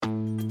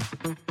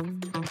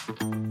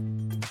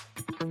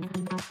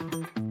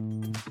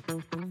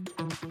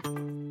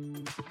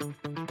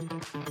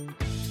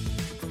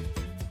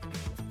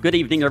Good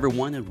evening,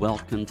 everyone, and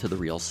welcome to the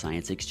Real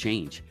Science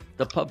Exchange,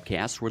 the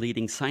pubcast where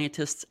leading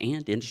scientists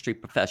and industry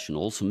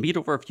professionals meet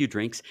over a few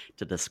drinks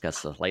to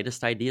discuss the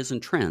latest ideas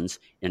and trends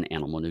in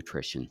animal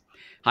nutrition.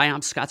 Hi,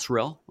 I'm Scott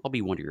Sorrell. I'll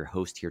be one of your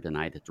hosts here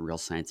tonight at the Real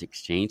Science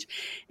Exchange,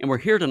 and we're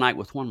here tonight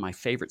with one of my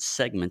favorite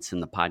segments in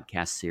the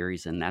podcast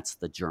series, and that's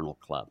the Journal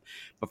Club.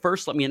 But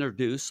first, let me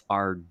introduce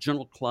our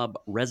Journal Club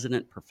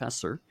resident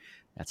professor.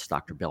 That's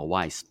Dr. Bill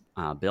Weiss.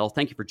 Bill,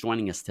 thank you for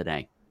joining us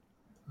today.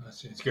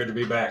 It's good to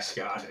be back,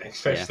 Scott.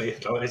 Especially,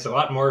 it's a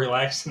lot more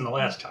relaxed than the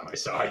last time I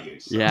saw you.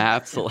 So yeah,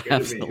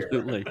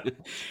 absolutely. Do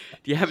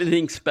you have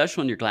anything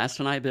special in your glass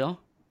tonight, Bill?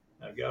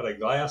 I've got a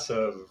glass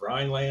of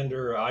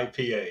Rhinelander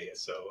IPA.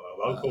 It's a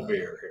local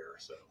beer here.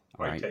 So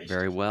quite tasty.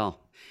 Very well.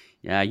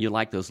 Yeah, you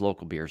like those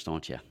local beers,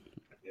 don't you?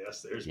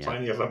 Yes, there's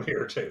plenty of them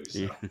here too.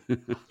 So,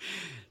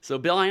 so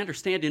Bill, I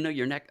understand you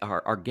know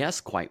our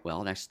guest quite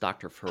well. That's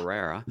Dr.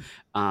 Ferreira.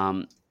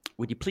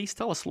 Would you please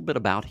tell us a little bit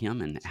about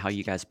him and how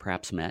you guys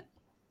perhaps met?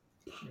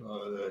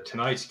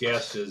 Tonight's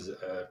guest is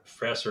a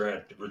professor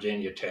at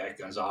Virginia Tech,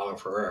 Gonzalo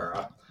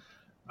Ferreira.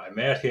 I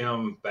met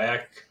him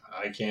back,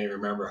 I can't even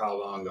remember how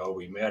long ago.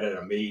 We met at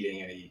a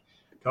meeting and he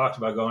talked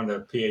about getting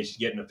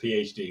a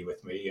PhD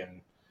with me.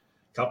 And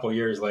a couple of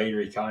years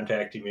later, he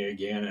contacted me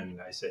again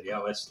and I said, yeah,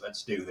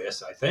 let's do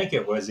this. I think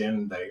it was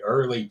in the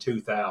early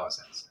 2000s.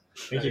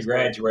 I think he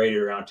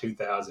graduated around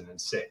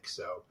 2006.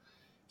 So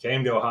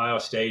came to Ohio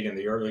State in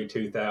the early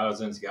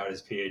 2000s, got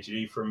his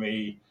PhD from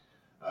me.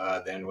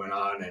 Then went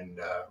on and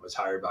was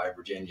hired by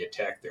Virginia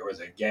Tech. There was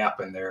a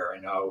gap in there, I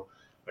know,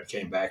 but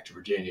came back to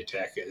Virginia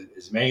Tech. It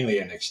is mainly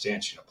an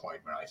extension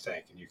appointment, I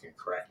think, and you can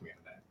correct me on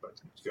that. But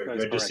it's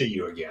good to see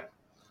you again.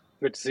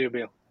 Good to see you,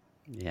 Bill.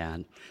 Yeah,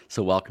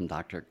 so welcome,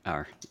 Dr.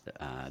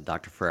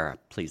 Ferreira.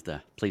 Pleased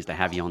to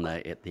have you on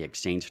the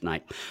exchange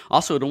tonight.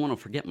 Also, don't want to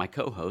forget my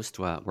co-host.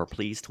 We're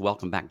pleased to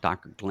welcome back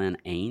Dr. Glenn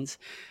Ains.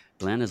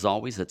 Glenn, as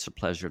always, it's a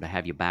pleasure to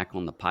have you back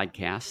on the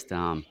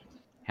podcast.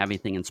 Have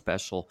anything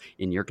special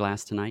in your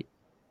glass tonight?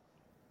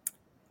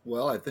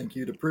 Well, I think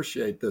you'd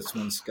appreciate this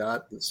one,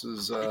 Scott. This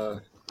is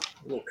a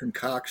little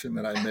concoction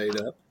that I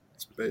made up.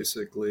 It's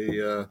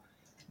basically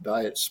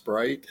Diet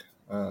Sprite,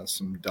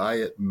 some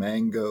Diet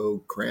Mango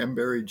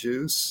cranberry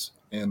juice,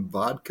 and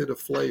vodka to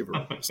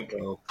flavor.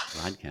 So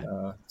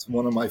it's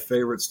one of my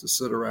favorites to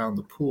sit around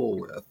the pool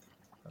with.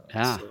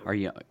 Are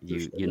you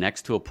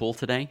next to a pool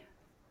today?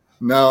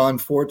 No,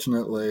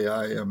 unfortunately,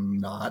 I am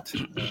not.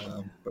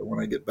 But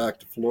when I get back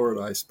to Florida,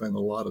 I spend a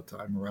lot of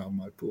time around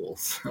my pool.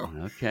 So.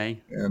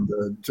 Okay. And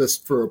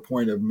just for a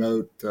point of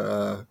note,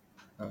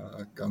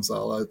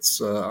 Gonzalo,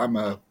 I'm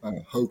a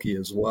Hokie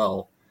as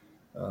well.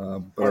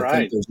 But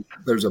I think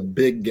there's a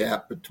big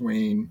gap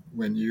between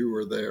when you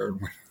were there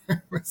and when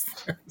I was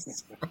there.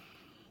 So,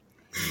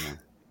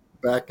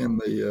 back in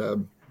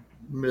the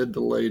mid to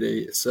late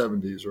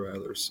 70s,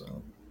 rather.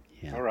 So.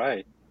 Yeah. All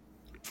right.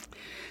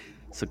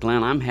 So,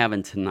 Glenn, I'm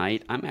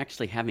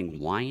actually having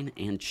wine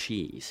and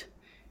cheese.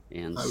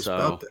 And I was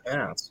about to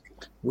ask,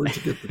 where'd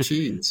you get the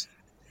cheese?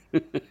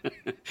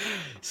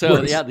 This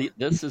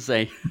is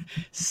a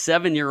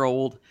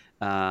 7-year-old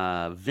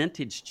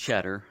vintage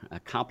cheddar,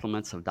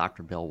 compliments of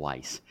Dr. Bill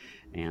Weiss.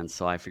 And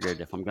so I figured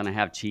if I'm going to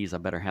have cheese, I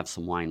better have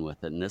some wine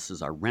with it. And this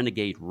is our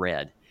Renegade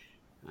Red.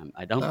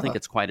 I don't think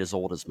it's quite as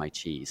old as my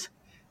cheese.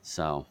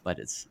 So, but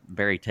it's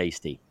very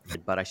tasty.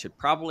 But I should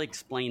probably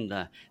explain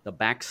the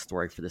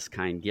backstory for this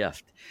kind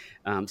gift.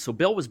 So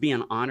Bill was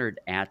being honored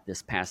at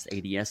this past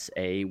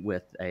ADSA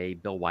with a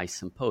Bill Weiss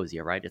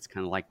Symposia, right? It's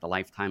kind of like the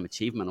Lifetime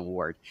Achievement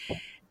Award.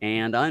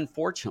 And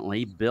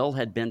unfortunately, Bill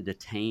had been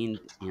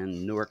detained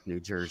in Newark, New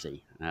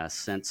Jersey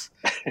since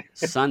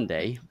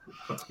Sunday.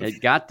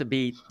 It got to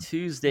be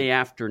Tuesday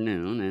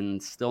afternoon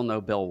and still no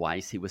Bill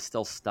Weiss. He was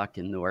still stuck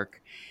in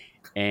Newark.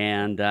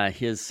 And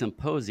his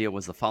symposia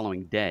was the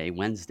following day,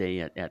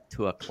 Wednesday at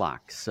 2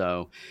 o'clock.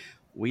 So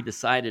we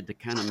decided to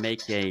kind of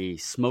make a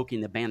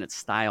Smoking the Bandit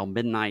style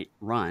midnight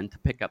run to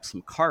pick up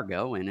some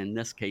cargo. And in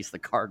this case, the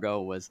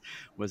cargo was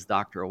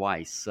Dr.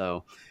 Weiss.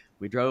 So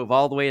we drove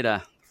all the way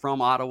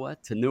from Ottawa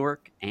to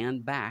Newark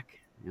and back.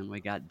 And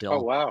we got Bill.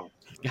 Oh, wow.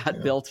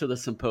 Bill to the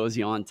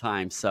symposia on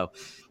time. So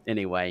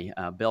anyway,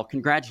 Bill,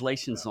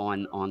 congratulations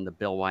on the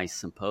Bill Weiss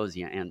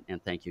Symposia.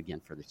 And thank you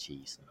again for the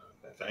cheese.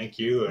 Thank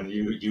you, and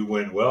you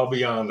went well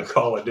beyond the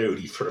Call of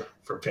Duty for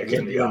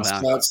picking me up.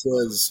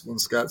 When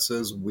Scott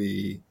says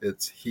we,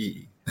 it's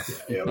he.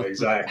 Yeah,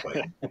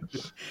 exactly.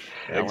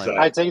 Exactly.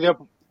 I take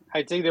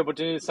the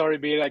opportunity. Sorry,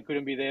 Bill, I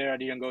couldn't be there. I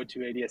didn't go to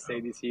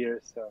ADSA this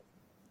year. So,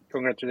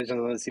 congratulations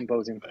on the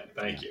symposium.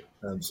 Thank you.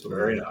 Absolutely.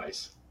 Very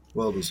nice.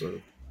 Well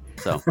deserved.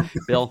 So,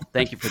 Bill,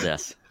 thank you for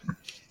this.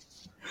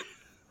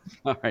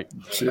 All right.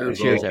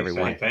 Cheers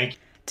everyone. Thank you.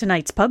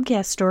 Tonight's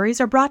pubcast stories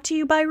are brought to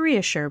you by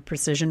ReaShure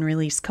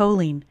Precision-Release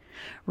Choline.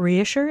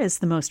 ReaShure is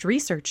the most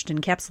researched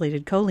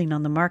encapsulated choline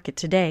on the market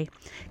today,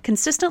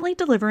 consistently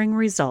delivering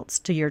results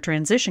to your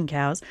transition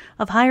cows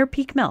of higher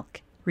peak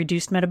milk,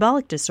 reduced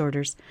metabolic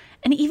disorders,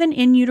 and even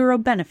in utero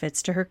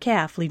benefits to her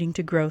calf, leading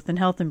to growth and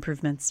health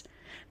improvements.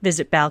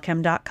 Visit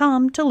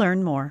balchem.com to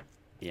learn more.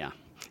 Yeah.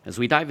 As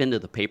we dive into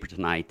the paper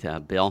tonight,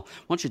 Bill,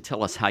 why don't you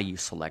tell us how you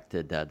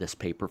selected this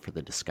paper for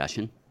the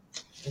discussion?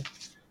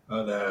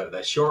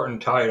 The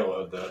shortened title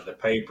of the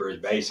paper is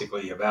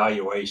basically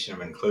Evaluation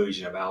of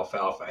Inclusion of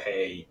Alfalfa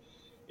Hay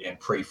in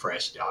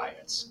Pre-Fresh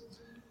Diets.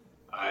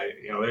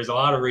 There's a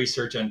lot of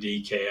research on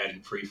DCAD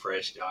and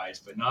pre-fresh diets,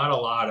 but not a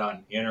lot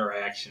on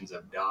interactions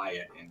of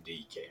diet and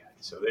DCAD.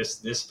 So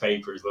this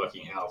paper is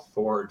looking how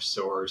forage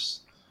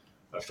source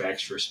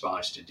affects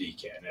response to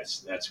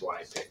DCAD. That's why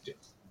I picked it.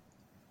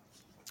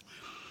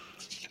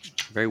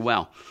 Very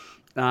well.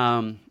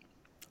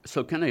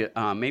 So kind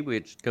of maybe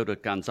we go to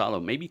Gonzalo.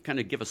 Maybe kind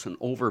of give us an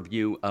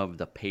overview of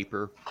the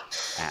paper,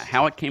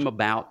 how it came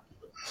about,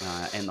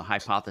 and the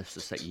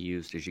hypothesis that you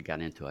used as you got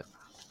into it.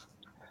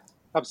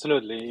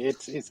 Absolutely.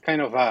 It's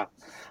kind of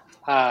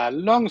a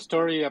long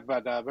story,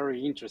 but a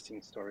very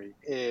interesting story.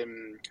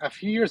 A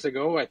few years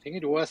ago, I think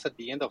it was at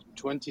the end of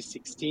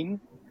 2016,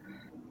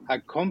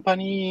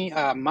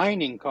 a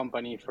mining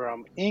company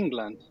from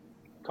England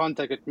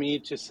contacted me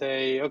to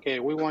say, okay,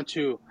 we want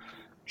to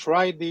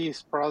try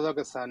this product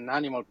as an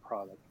animal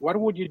product. What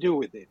would you do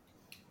with it?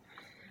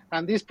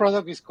 And this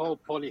product is called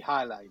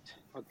polyhalite,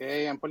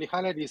 okay? And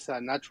polyhalite is a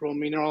natural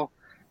mineral.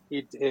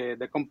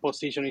 The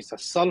composition is a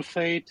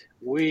sulfate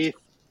with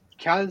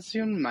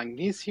calcium,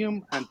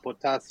 magnesium, and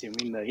potassium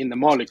in the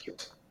molecule.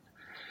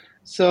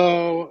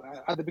 So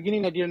at the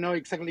beginning, I didn't know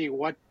exactly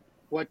what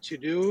to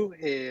do.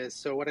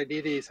 So what I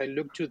did is I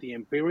looked to the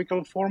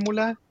empirical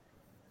formula,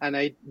 and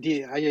I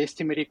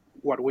estimated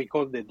what we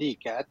call the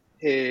DCAD,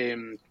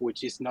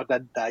 which is not a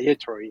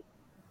dietary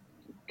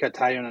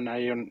cation and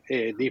ion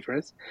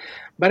difference.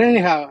 But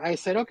anyhow, I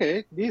said,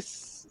 okay,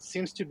 this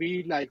seems to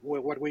be like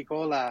what we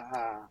call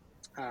an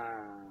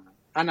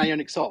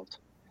ionic salt.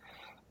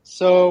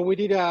 So we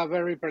did a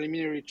very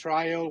preliminary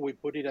trial. We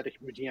put it at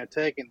Virginia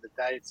Tech in the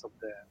diets of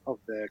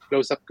the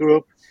close-up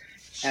group,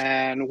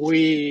 and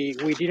we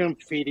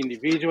didn't feed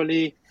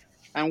individually,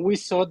 and we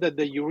saw that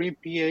the urine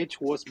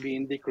pH was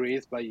being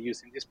decreased by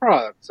using this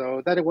product.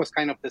 So that was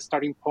kind of the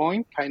starting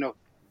point, kind of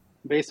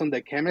based on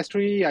the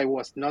chemistry. I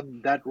was not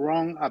that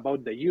wrong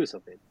about the use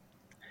of it.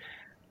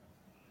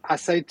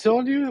 As I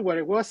told you, what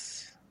it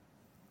was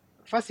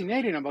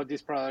fascinating about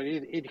this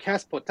product, it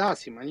has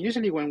potassium, and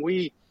usually when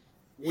we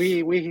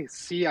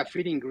see a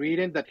feed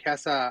ingredient that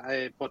has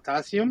a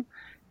potassium,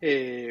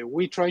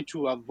 we try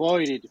to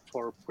avoid it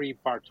for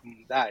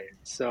prepartum diet.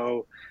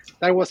 So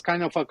that was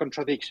kind of a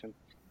contradiction.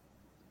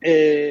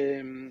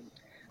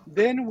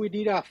 Then we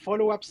did a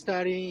follow-up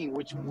study in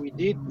which we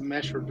did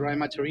measure dry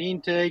matter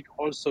intake,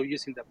 also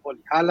using the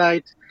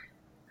polyhalite,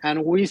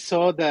 and we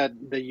saw that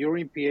the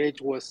urine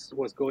pH was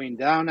going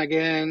down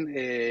again.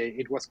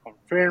 It was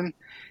confirmed.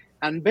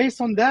 And based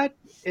on that,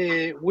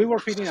 we were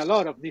feeding a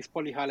lot of this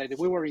polyhalite.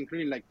 We were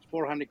including like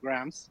 400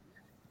 grams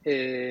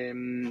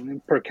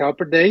per cow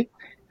per day,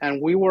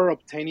 and we were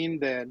obtaining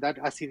that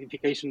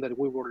acidification that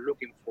we were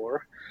looking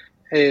for.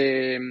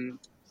 And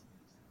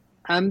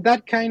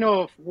that kind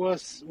of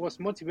was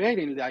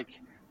motivating, like,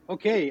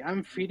 okay,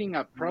 I'm feeding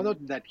a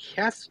product that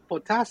has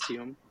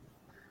potassium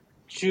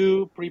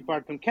to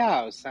prepartum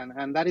cows,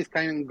 and that is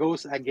kind of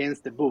goes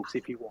against the books,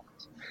 if you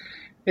want.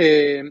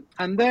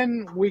 And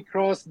then we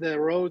crossed the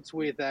roads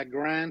with a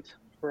grant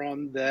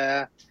from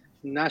the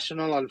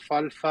National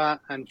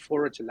Alfalfa and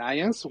Forage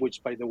Alliance,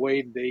 which, by the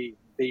way,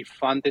 they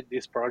funded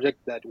this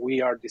project that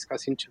we are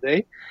discussing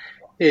today.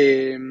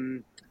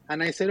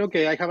 And I said,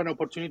 okay, I have an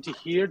opportunity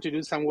here to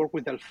do some work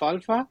with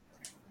alfalfa.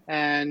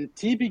 And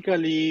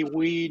typically,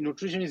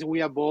 nutritionists,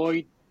 we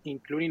avoid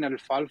including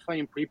alfalfa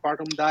in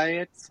prepartum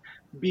diets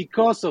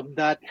because of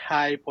that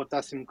high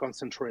potassium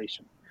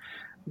concentration.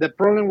 The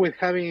problem with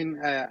having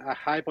a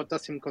high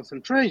potassium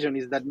concentration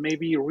is that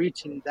maybe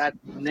reaching that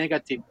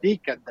negative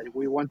DCAD that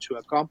we want to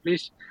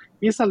accomplish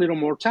is a little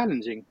more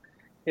challenging.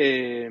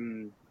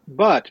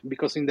 But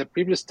because in the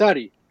previous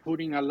study,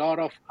 putting a lot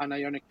of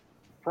anionic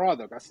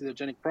product,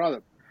 acidogenic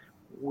product,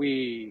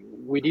 we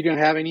didn't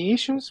have any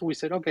issues. We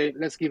said, okay,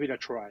 let's give it a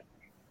try.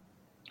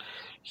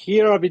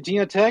 Here at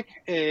Virginia Tech,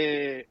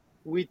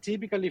 we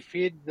typically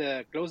feed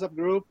the close-up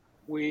group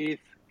with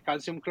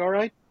calcium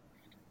chloride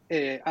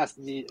as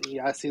the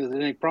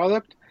acidogenic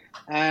product,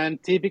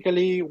 and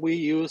typically we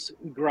use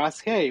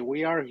grass hay.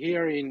 We are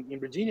here in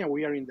Virginia.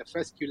 We are in the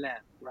fescue land,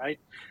 right?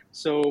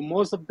 So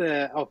most of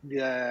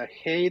the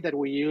hay that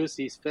we use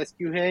is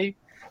fescue hay.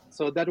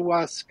 So that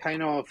was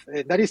kind of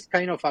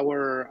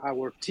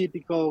our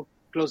typical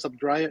close-up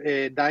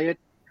diet,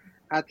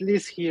 at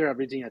least here at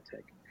Virginia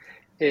Tech.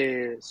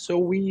 So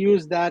we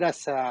use that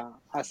as a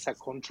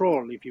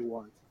control, if you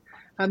want.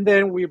 And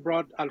then we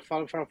brought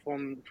alfalfa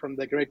from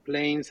the Great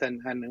Plains, and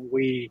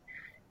we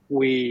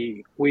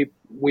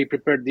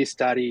prepared this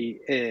study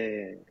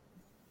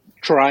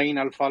trying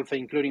alfalfa,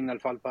 including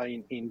alfalfa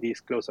in these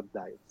close-up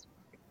diets.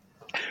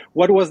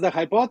 What was the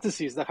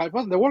hypothesis?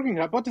 The working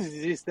hypothesis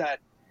is that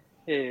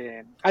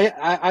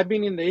I've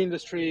been in the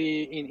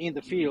industry, in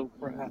the field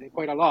for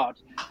quite a lot,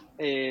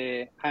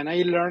 and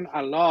I learned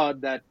a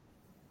lot that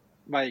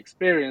by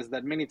experience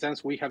that many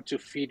times we have to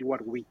feed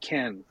what we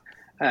can.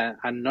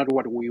 and not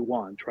what we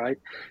want, right?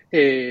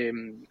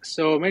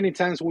 So many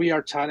times we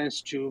are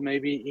challenged to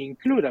maybe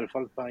include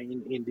alfalfa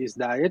in these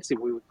diets. If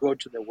we would go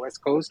to the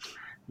West Coast,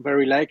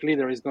 very likely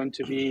there is going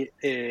to be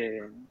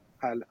a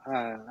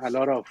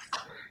lot of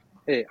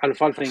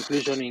alfalfa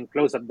inclusion in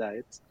close-up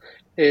diets.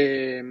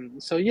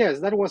 So yes,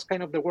 that was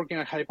kind of the working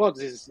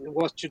hypothesis,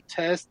 was to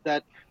test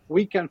that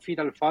we can feed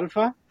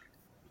alfalfa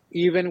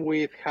even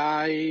with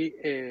high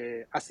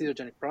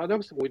acidogenic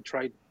products.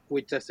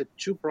 We tested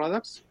two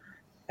products,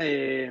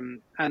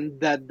 and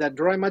that the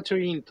dry matter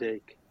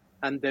intake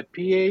and the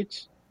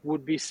pH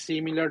would be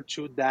similar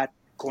to that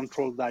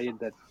controlled diet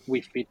that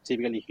we feed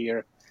typically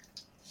here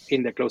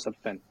in the close-up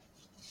pen.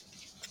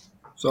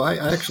 So I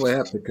actually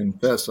have to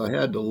confess, I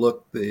had to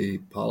look the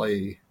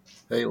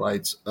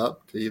polyhalites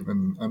up to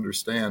even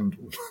understand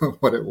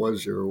what it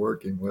was you were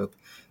working with.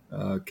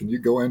 Can you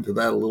go into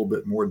that a little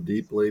bit more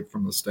deeply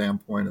from the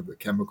standpoint of the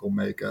chemical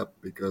makeup?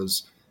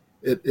 Because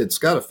it's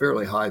got a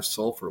fairly high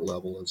sulfur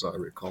level, as I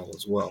recall,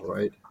 as well,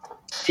 right?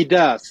 It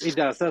does. It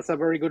does. That's a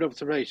very good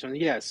observation.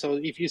 Yes. So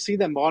if you see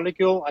the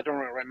molecule, I don't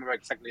remember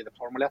exactly the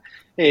formula,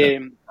 Yeah,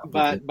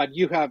 but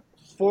you have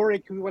 4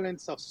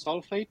 equivalents of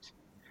sulfate.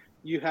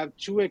 You have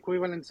 2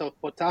 equivalents of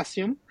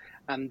potassium,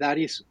 and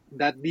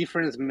that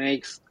difference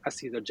makes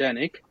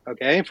acidogenic.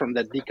 Okay, from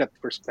the DCAT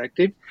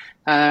perspective,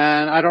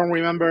 and I don't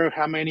remember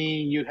how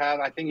many you have.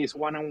 I think it's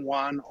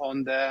 1-on-1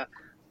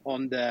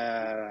 on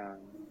the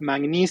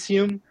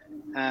magnesium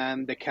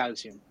and the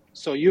calcium.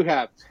 So you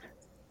have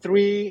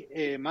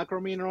 3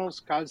 macro minerals: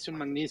 calcium,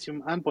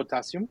 magnesium, and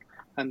potassium,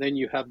 and then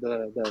you have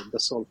the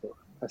sulfur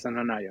as an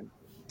anion.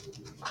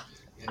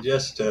 And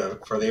just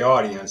for the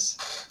audience,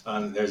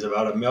 there's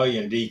about 1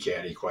 million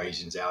DCAT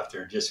equations out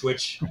there. Just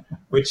which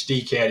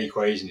DCAT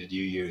equation did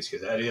you use?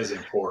 Because that is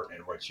important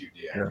in what you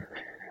did. yeah.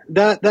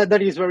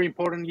 That is very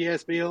important.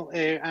 Yes, Bill.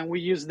 And we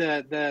use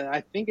the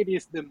I think it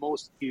is the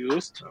most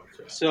used.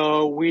 Okay.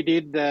 So we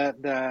did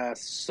the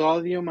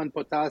sodium and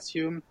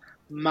potassium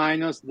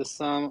minus the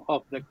sum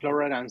of the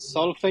chloride and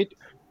sulfate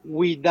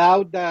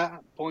without the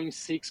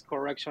 0.6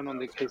 correction on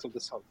the case of the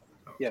sulfate.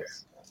 Okay.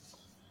 Yes.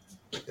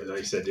 As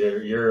I said,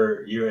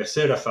 you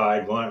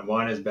acidified.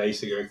 One is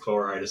basically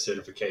chloride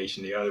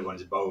acidification. The other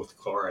one's both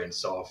chloride and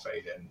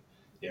sulfate. And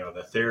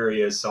the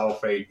theory is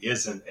sulfate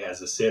isn't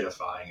as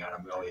acidifying on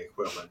a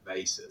milliequivalent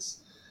basis.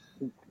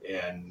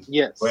 And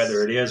yes,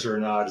 whether it is or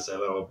not is a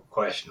little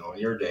questionable.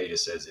 Your data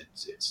says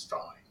it's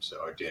fine,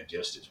 so it did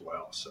just as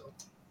well. So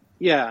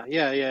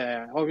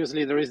yeah.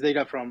 Obviously, there is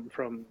data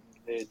from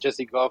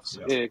Jesse Goff's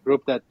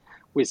group that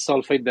with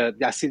sulfate, the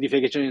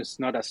acidification is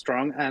not as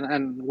strong,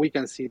 and we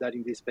can see that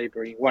in this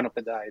paper in one of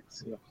the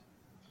diets. Yeah.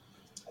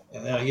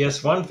 And then I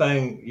guess one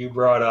thing you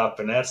brought up,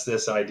 and that's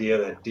this idea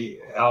that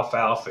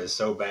alfalfa is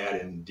so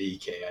bad in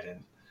DCAT,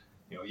 and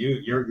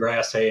your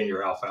grass hay and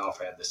your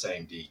alfalfa had the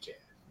same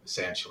DCAT,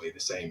 essentially the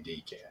same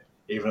DCAT,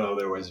 even though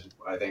there was,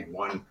 I think,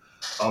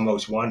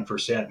 almost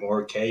 1%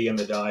 more K in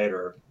the diet,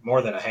 or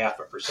more than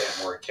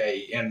 0.5% more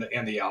K in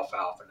the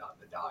alfalfa, not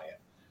the diet.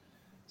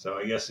 So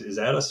I guess, is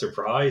that a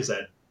surprise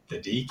that the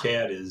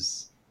DCAT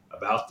is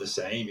about the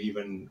same,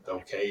 even though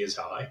K is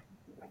high?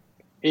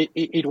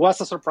 It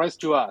was a surprise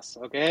to us.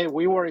 Okay,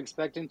 we were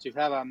expecting to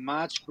have a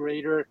much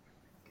greater.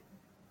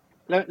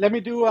 Let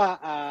me do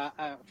and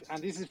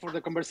this is for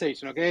the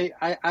conversation. Okay,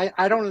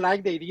 I don't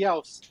like the idea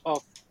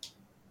of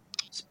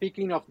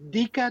speaking of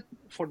DCAT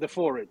for the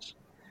forage,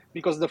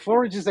 because the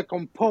forage is a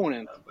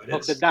component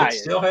of the diet.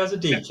 It still has a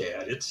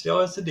DCAT. It still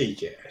has a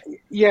DCAT.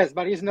 Yes,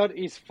 but it's not.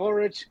 It's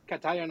forage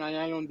cation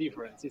anion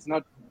difference. It's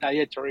not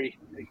dietary.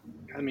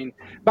 I mean,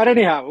 but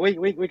anyhow,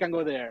 we can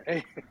go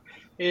there.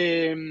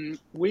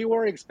 We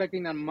were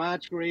expecting a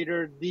much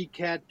greater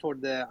DCAT for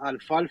the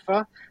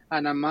alfalfa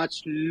and a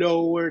much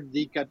lower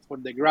DCAT for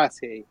the grass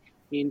hay.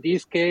 In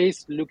this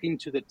case, looking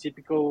to the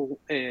typical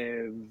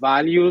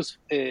values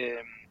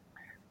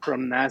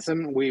from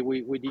NASEM,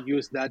 we did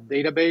use that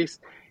database.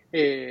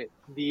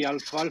 The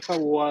alfalfa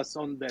was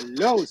on the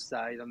low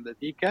side on the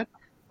DCAT,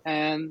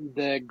 and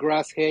the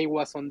grass hay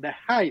was on the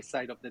high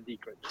side of the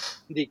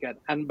DCAT.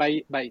 And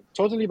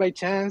totally by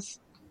chance,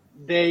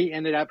 they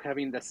ended up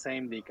having the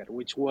same DCAT,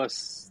 which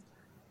was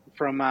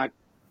from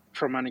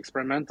an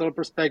experimental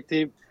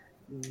perspective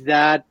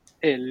that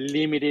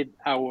limited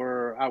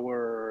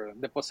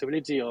the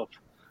possibility of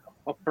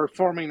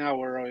performing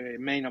our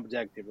main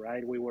objective.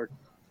 Right, we were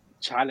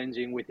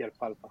challenging with the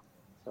alfalfa.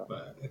 So.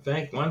 But I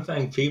think one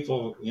thing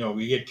people,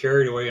 we get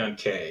carried away on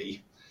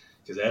K,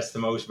 because that's the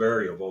most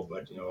variable.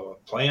 But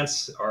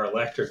plants are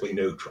electrically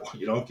neutral.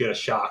 You don't get a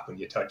shock when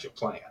you touch a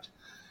plant,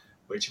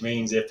 which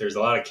means if there's a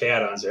lot of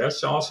cations, there has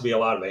to also be a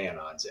lot of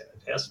anions in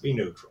it. It has to be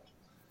neutral.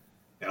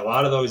 And a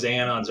lot of those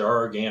anions are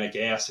organic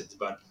acids,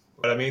 but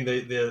I mean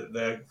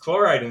the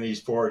chloride in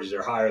these forages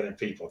are higher than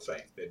people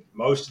think. That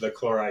most of the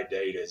chloride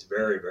data is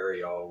very,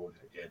 very old.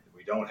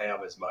 We don't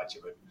have as much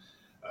of it.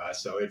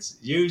 So it's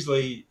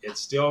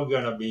still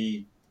going to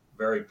be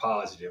very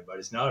positive, but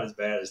it's not as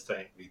bad as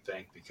we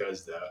think,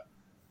 because the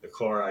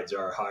chlorides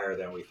are higher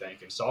than we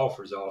think, and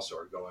sulfurs also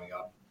are going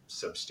up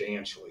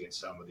substantially in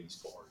some of these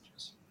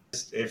forages.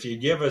 If you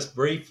give us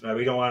brief, now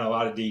we don't want a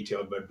lot of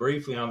detail, but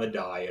briefly on the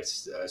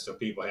diets, so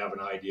people have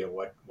an idea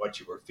what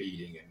you were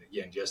feeding, and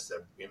again, just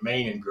the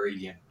main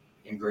ingredient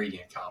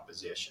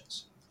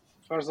compositions.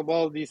 First of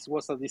all, this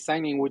was a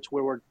design in which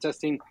we were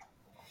testing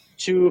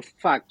two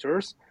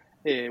factors.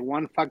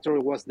 One factor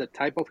was the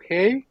type of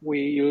hay. We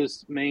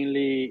use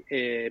mainly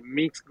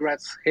mixed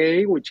grass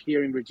hay, which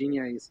here in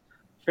Virginia is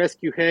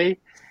fescue hay.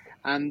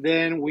 And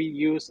then we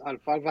use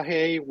alfalfa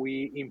hay.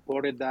 We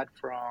imported that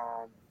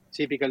from,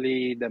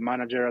 typically the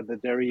manager at the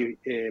dairy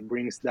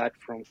brings that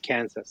from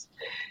Kansas.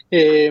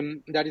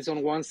 That is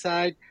on one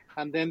side.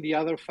 And then the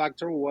other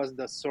factor was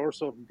the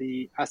source of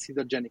the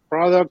acidogenic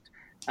product.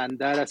 And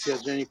that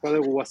acidogenic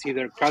product was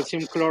either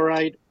calcium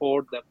chloride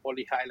or the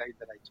polyhalite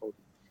that I told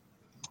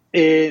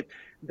you.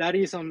 That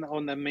is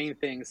on the main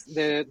things.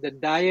 The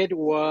diet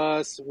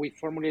was, we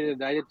formulated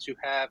the diet to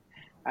have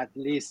at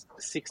least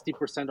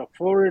 60% of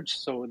forage.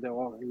 So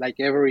like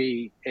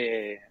every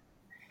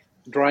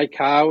dry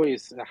cow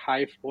is a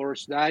high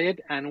forage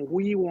diet. And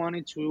we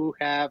wanted to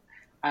have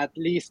at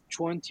least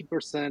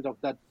 20% of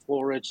that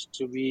forage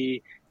to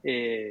be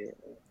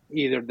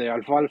either the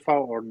alfalfa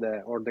or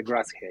the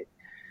grass hay.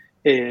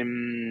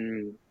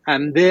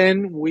 And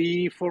then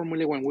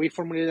when we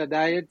formulated the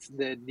diets,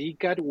 the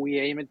DCAT, we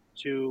aimed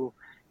to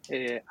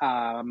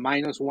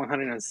minus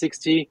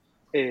 160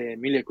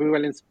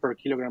 milliequivalents per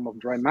kilogram of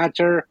dry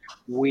matter.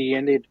 We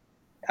ended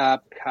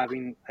up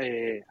having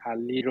a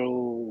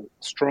little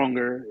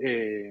stronger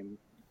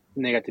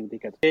negative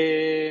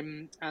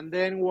DCAT. And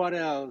then what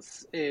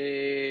else?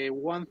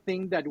 One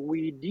thing that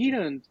we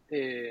didn't,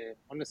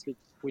 honestly,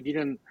 we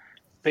didn't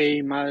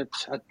pay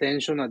much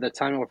attention at the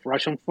time of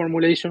ration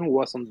formulation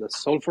was on the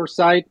sulfur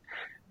side.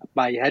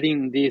 By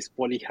adding this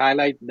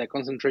polyhalite, the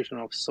concentration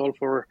of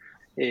sulfur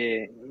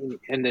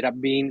ended up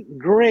being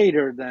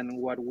greater than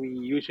what we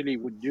usually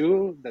would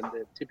do, than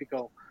the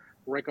typical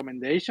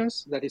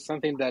recommendations. That is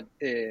something that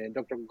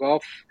Dr.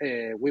 Goff,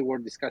 we were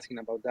discussing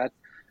about that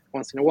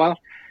once in a while.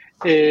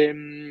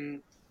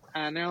 And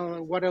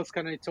now, what else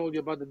can I tell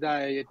you about the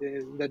diet?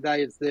 The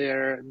diets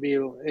there,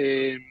 Bill.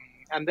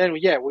 And then,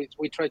 yeah,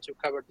 we try to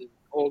cover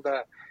all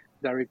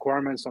the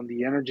requirements on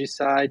the energy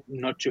side,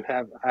 not to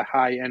have a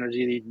high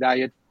energy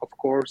diet, of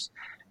course.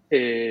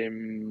 I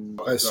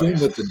assume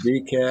that the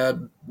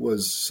DCAD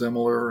was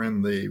similar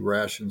in the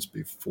rations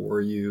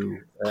before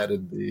you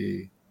added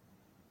the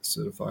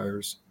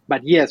acidifiers.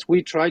 But yes,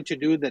 we try to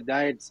do the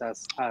diets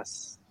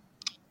as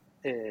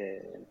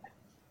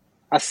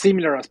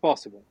similar as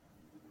possible.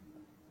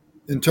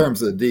 In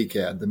terms of the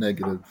DCAD, the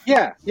negative.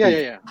 Yeah.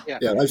 Yeah,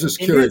 I was just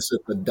curious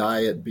if the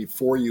diet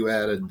before you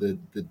added the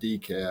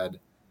DCAD,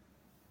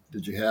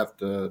 did you have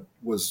to,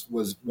 was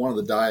one of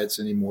the diets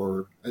any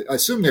more, I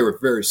assume they were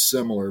very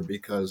similar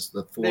because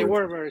they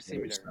were very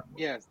similar.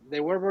 Yes, they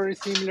were very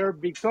similar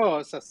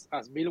because,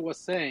 as Bill was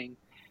saying,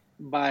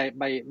 by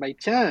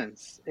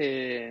chance,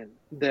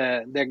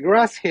 the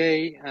grass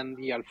hay and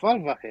the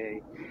alfalfa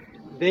hay,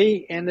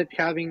 they ended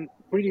having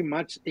pretty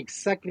much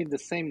exactly the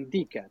same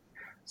DCAD.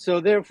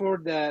 So therefore,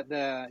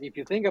 the if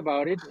you think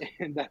about it,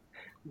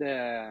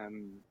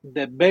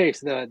 the base,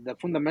 the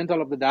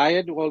fundamental of the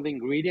diet, all the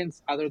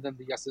ingredients other than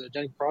the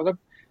acidogenic product,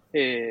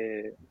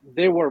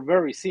 they were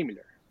very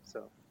similar.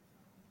 So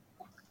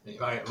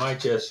I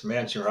might just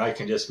mention, or I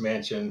can just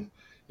mention,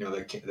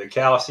 the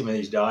calcium in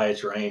these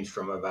diets range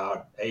from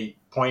about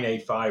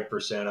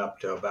 0.85% up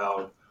to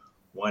about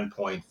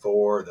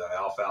 1.4. The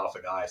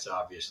alfalfa diets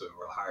obviously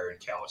were higher in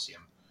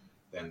calcium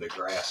than the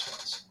grass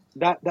ones.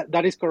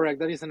 That is correct.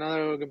 That is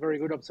another very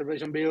good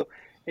observation, Bill.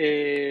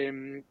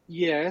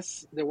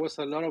 Yes, there was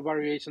a lot of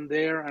variation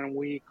there, and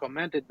we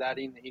commented that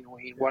in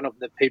one of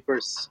the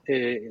papers,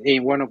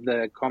 in one of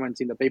the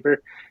comments in the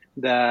paper,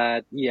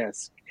 that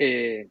yes,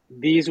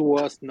 this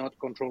was not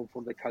controlled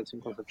for the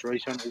calcium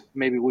concentration.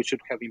 Maybe we should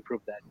have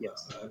improved that.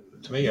 Yes.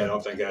 To me, I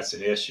don't think that's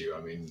an issue.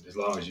 I mean, as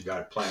long as you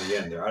got plenty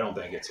in there, I don't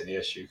think it's an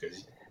issue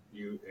because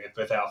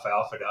with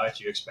alfalfa diets,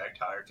 you expect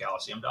higher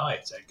calcium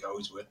diets. That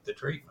goes with the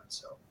treatment.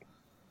 So.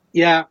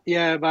 Yeah,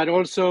 but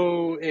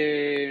also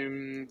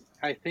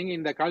I think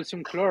in the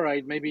calcium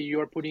chloride, maybe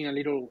you are putting a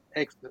little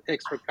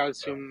extra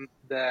calcium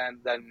than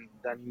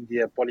in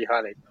the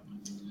polyhalite.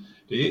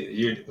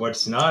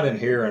 What's not in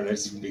here, and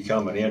it's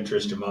become an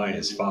interest of mine,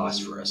 is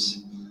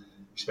phosphorus,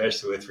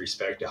 especially with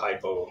respect to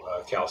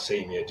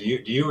hypocalcemia. Do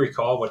you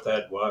recall what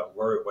they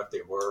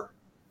were?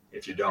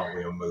 If you don't,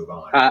 we'll move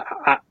on.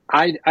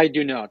 I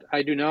do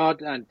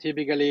not, and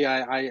typically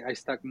I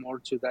stuck more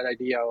to that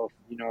idea of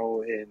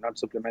not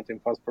supplementing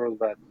phosphorus,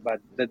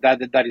 but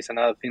that is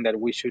another thing that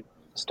we should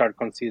start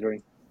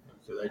considering.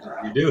 So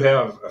you do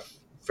have a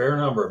fair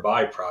number of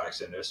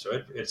byproducts in this,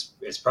 so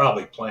it's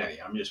probably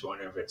plenty. I'm just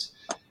wondering if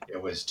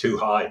it was too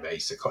high,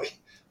 basically,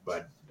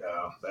 but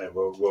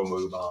we'll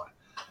move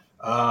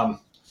on.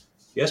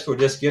 Yes, we'll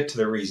just get to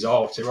the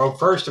results. Well,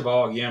 first of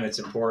all, again, it's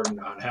important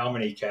on how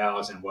many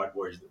cows and what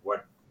were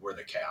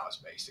the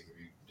cows, basically.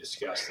 We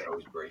discussed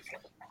those briefly.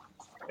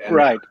 And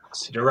right.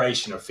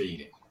 Duration of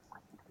feeding.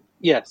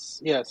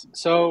 Yes.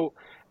 So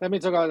let me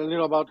talk a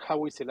little about how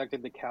we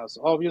selected the cows.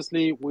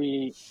 Obviously,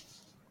 we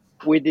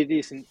did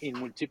this in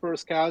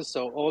multipurpose cows,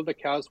 so all the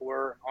cows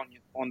were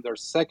on their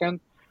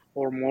second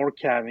or more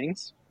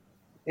calvings.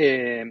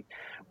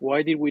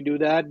 Why did we do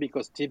that?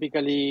 Because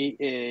typically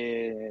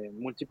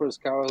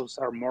multipurpose cows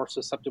are more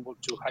susceptible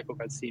to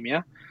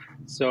hypocalcemia.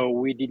 So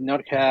we did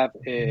not have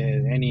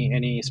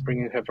any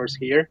spring heifers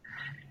here.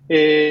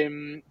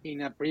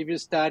 In a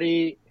previous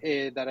study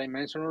that I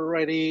mentioned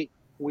already,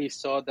 we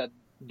saw that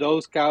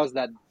those cows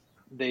that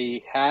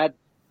they had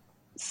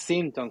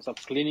symptoms of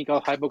clinical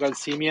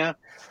hypocalcemia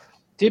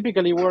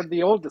typically were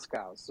the oldest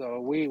cows. So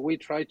we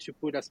tried to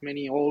put as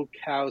many old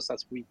cows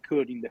as we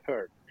could in the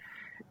herd.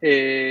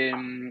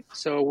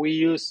 So we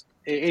used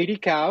 80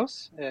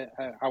 cows.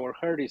 Our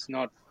herd is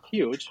not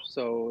huge,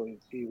 so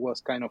it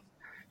was kind of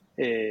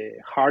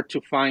hard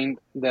to find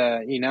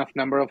the enough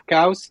number of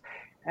cows.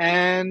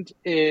 And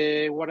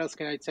what else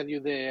can I tell you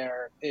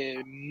there?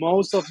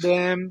 Most of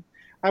them,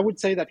 I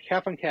would say that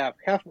half and half.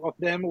 Half of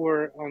them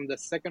were on the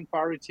second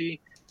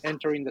parity,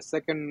 entering the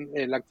second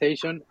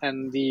lactation,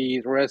 and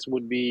the rest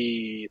would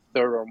be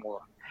third or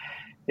more.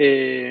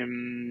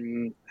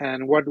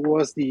 And what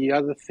was the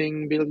other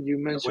thing, Bill, you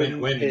mentioned?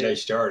 When did they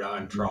start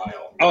on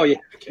trial? Oh, yeah.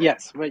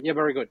 Yes. Yeah,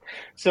 very good.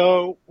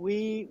 So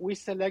we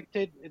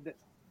selected,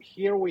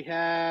 here we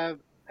have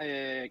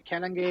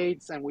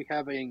Canangates, and we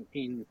have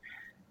in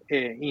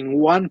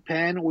one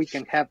pen, we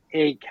can have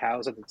 8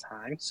 cows at a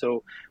time.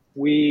 So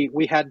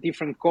we had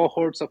different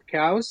cohorts of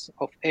cows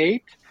of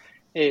 8.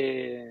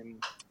 The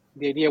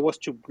idea was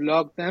to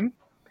block them.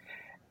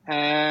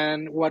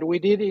 And what we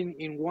did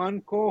in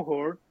one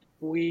cohort,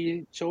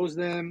 we chose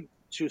them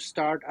to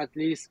start at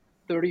least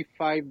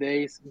 35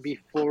 days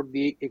before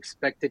the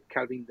expected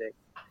calving date.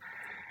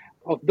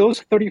 Of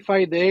those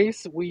 35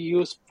 days, we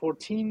used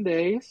 14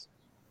 days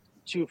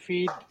to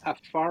feed a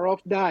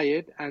far-off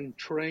diet and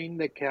train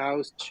the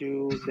cows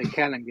to the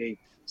Canangate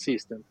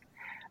system.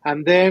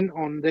 And then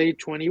on day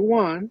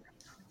 21,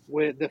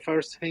 the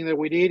first thing that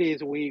we did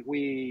is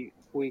we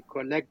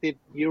collected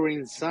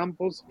urine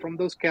samples from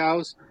those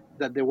cows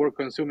that they were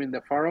consuming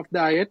the far-off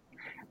diet.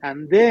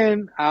 And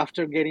then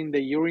after getting the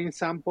urine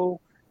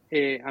sample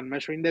and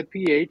measuring the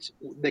pH,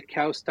 the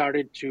cow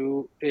started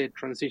to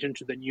transition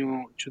to the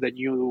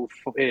new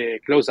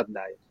close-up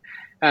diet.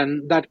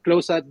 And that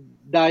close-up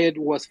diet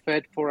was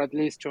fed for at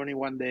least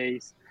 21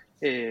 days,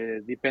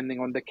 depending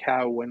on the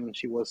cow when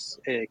she was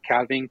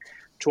calving,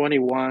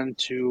 21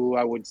 to,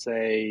 I would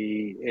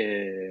say,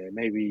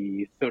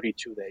 maybe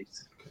 32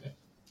 days. Okay.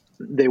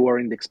 They were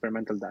in the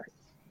experimental diet.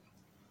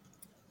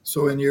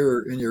 So in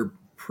your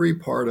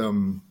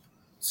prepartum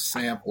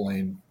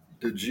sampling,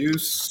 did you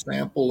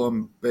sample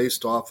them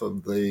based off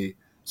of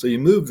so you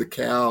moved the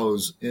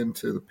cows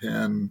into the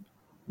pen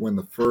when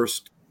the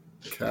first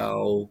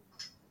cow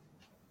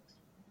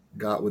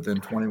got within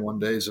 21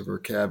 days of her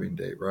calving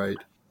date, right?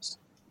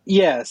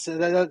 Yes.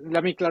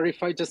 Let me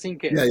clarify just in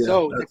case. Yeah,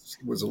 So that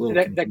was a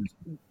little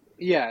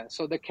confusing.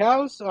 so the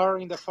cows are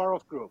in the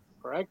far-off group,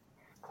 correct?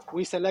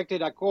 We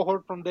selected a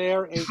cohort from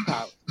there, 8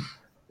 cows.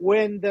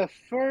 When the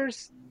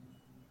first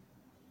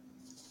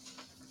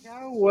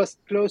cow was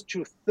close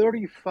to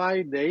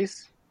 35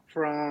 days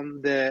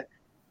from the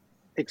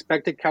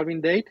expected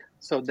calving date,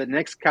 so the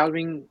next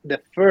calving,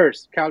 the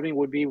first calving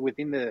would be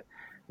within the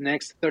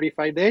next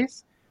 35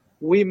 days,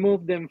 we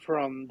moved them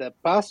from the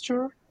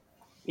pasture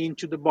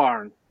into the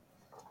barn,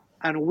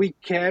 and we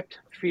kept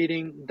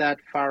feeding that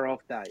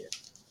far-off diet.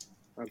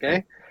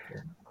 Okay?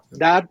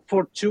 That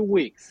for 2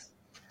 weeks.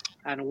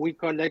 And we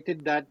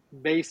collected that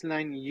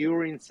baseline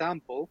urine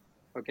sample,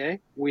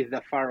 okay, with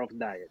the far-off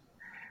diet.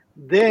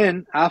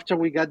 Then, after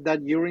we got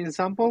that urine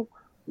sample,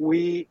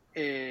 we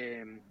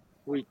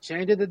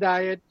changed the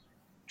diet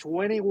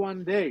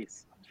 21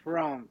 days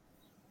from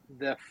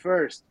the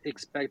first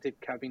expected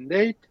calving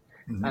date,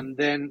 and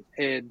then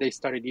they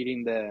started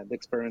eating the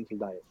experimental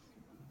diet.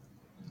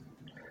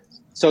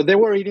 So they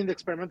were eating the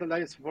experimental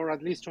diet for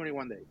at least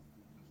 21 days.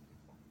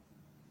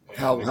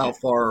 How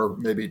far?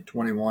 Maybe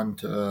 21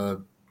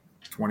 to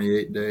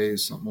 28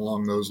 days, something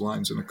along those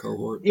lines in a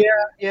cohort?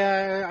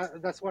 Yeah,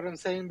 that's what I'm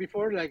saying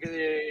before. Like,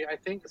 I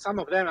think some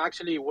of them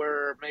actually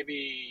were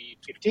maybe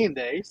 15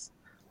 days,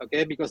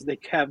 okay, because they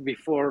kept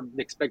before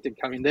the expected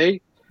calving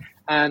date.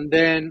 And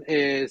then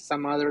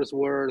some others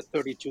were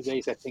 32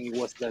 days. I think it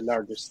was the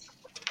largest.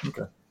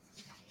 Okay.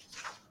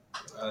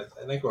 I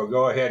think we'll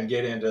go ahead and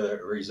get into the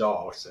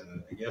results.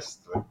 And I guess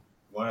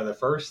one of the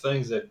first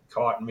things that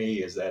caught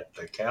me is that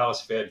the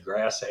cows fed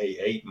grass hay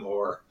ate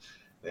more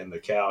than the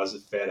cows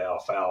that fed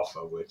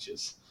alfalfa, which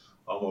is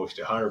almost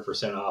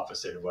 100%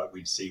 opposite of what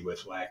we'd see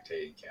with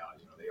lactating cows.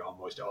 You know, they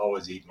almost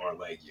always eat more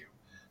legume.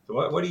 So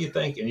what do you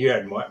think? And you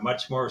had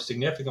much more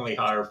significantly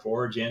higher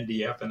forage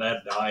NDF in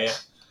that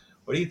diet.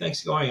 What do you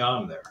think's going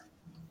on there?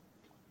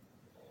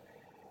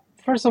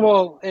 First of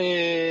all,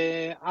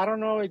 I don't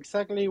know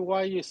exactly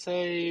why you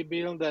say,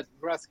 Bill, that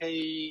grass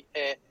hay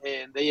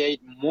they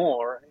ate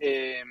more,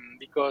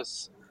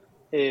 because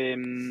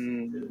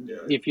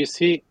if you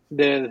see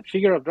the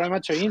figure of dry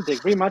matter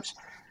intake, pretty much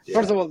Yeah.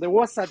 First of all, there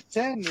was a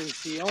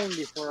tendency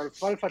only for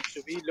alfalfa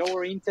to be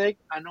lower intake,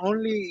 and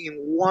only in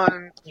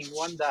one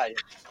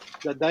diet.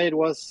 The diet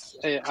was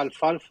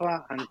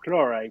alfalfa and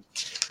chloride.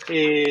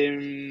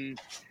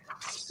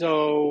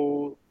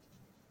 So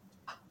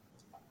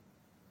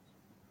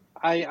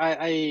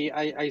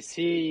I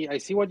see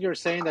what you're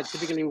saying, that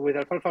typically with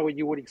alfalfa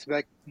you would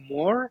expect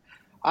more.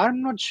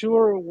 I'm not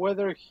sure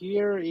whether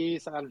here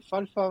is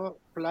alfalfa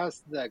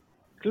plus the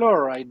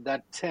chloride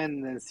that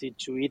tendency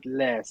to eat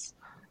less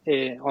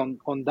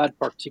on that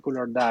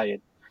particular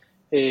diet.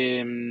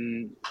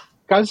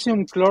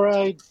 Calcium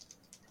chloride,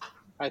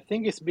 I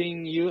think it's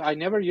being used. I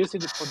never used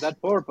it for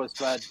that purpose,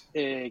 but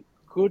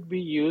could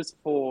be used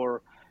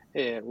for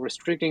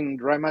restricting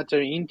dry matter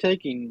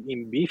intake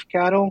in beef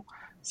cattle.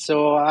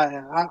 So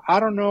I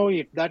don't know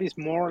if that is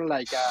more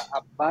like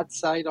a bad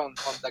side on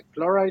the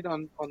chloride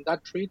on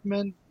that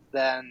treatment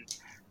than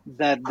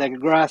that the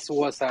grass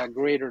was a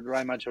greater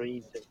dry matter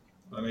intake.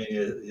 I mean,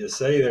 you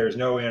say there's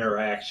no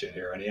interaction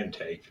here in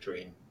intake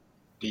between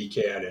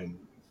DCAD and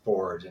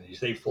forage, and you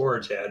say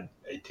forage had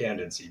a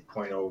tendency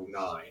 0.09.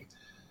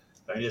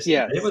 I mean, it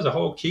Yes. was a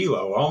whole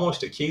kilo,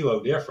 almost a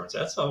kilo difference.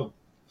 That's a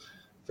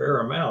fair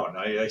amount.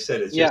 I said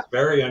it's Yeah. just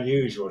very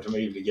unusual to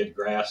me to get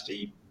grass to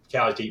eat,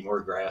 cows to eat more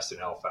grass than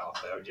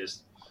alfalfa. That would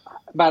just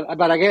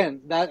But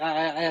again, that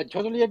I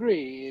totally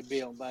agree,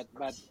 Bill. But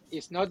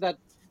it's not that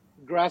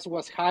grass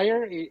was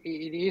higher.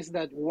 It is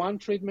that one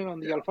treatment on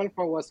the yeah,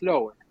 alfalfa was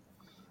lower.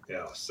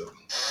 yeah. So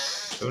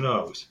who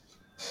knows?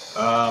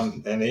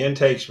 And the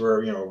intakes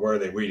were,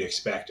 where we'd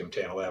expect them,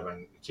 10,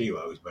 11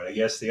 kilos. But I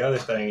guess the other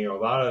thing, a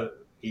lot of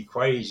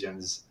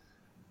equations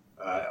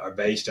are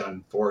based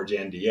on forage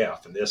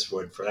NDF, and this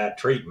would, for that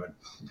treatment,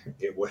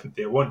 it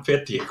wouldn't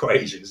fit the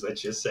equations.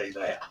 Let's just say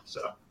that.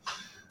 So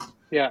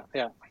Yeah.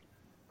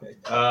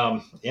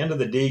 into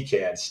the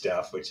DCAD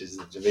stuff, which is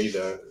to be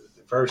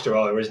first of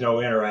all, there was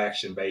no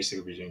interaction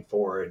basically between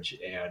forage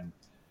and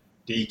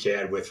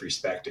DCAD with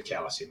respect to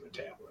calcium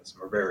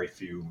metabolism, or very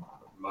few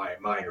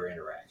minor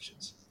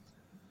interactions.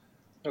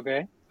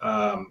 Okay.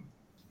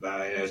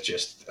 It's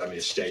just, I'm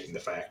just stating the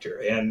fact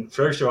here. And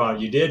first of all,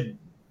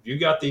 you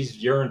got these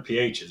urine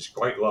pHs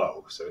quite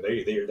low, so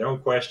they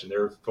don't question,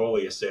 they're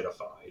fully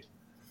acidified.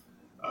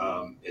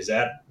 Is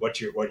that what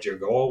your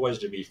goal was,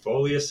 to be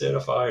fully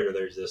acidified, or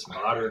there's this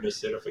moderate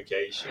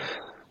acidification?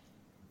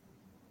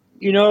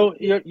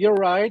 You're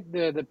right.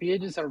 The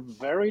pHs are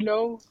very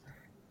low,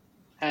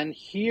 and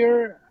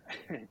here,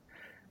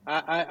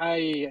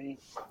 I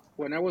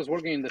when I was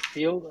working in the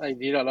field, I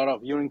did a lot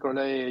of urine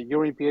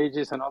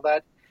pHs and all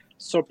that.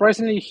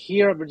 Surprisingly,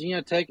 here at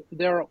Virginia Tech,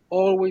 they're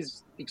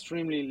always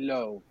extremely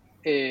low.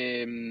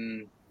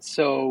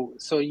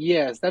 So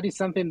yes, that is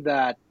something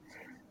that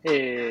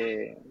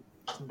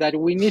that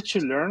we need to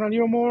learn a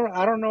little more.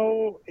 I don't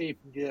know if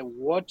the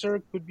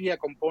water could be a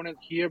component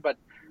here, but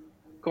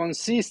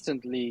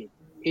consistently,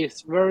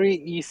 it's very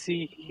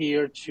easy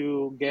here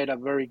to get a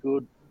very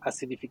good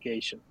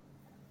acidification.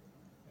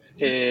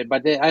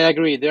 But I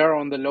agree, they're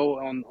on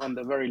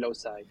the very low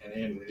side.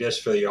 And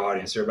just for the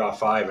audience, they're about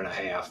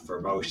 5.5 for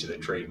most of the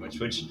treatments,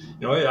 which,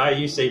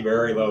 you say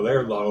very low,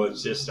 they're low.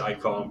 It's just, I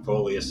call them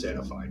fully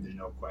acidified. There's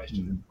no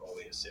question they're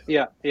fully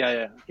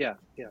acidified. Yeah.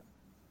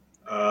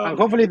 And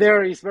hopefully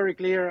there is very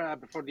clear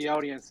for the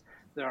audience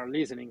that are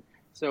listening.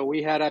 So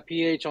we had a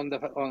pH on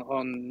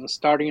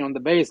starting on the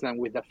baseline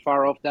with the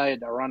far off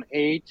diet around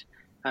 8,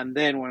 and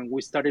then when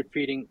we started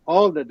feeding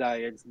all the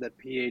diets, the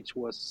pH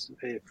was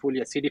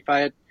fully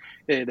acidified.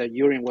 The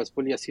urine was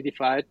fully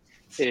acidified.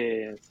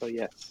 So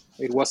yes,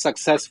 it was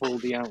successful.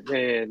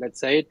 Let's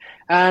say it.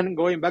 And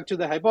going back to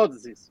the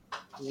hypothesis,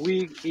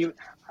 even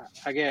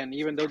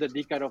though the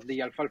DCAD of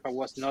the alfalfa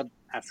was not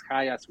as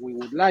high as we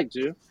would like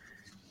to,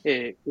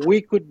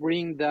 we could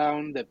bring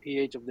down the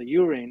pH of the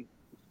urine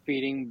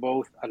feeding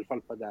both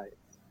alfalfa diets.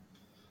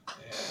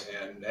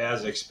 And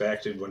as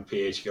expected, when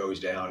pH goes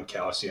down,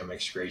 calcium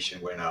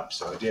excretion went up.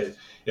 So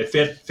it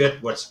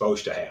fit what's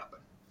supposed to happen.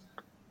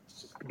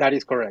 That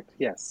is correct,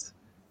 yes.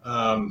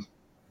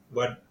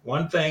 But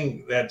one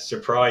thing that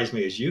surprised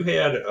me is you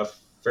had a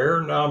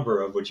fair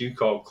number of what you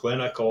call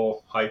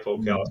clinical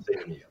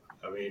hypocalcemia.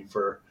 I mean,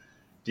 for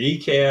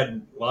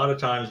DCAD, a lot of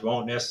times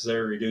won't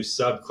necessarily reduce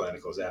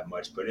subclinicals that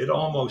much, but it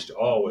almost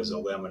always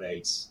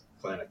eliminates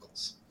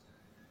clinicals.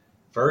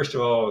 First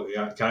of all,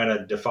 kind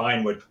of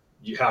define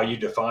how you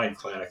define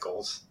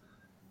clinicals,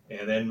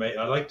 and then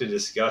I'd like to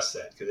discuss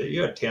that, because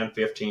you had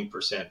 10-15%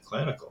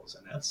 clinicals,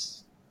 and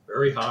that's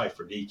very high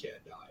for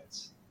DCAD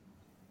diets.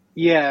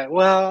 Yeah,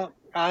 well,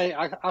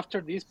 I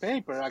after this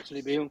paper,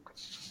 actually, Bill,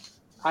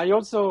 I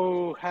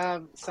also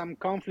have some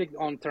conflict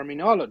on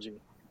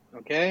terminology.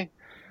 Okay,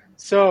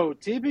 so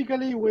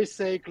typically we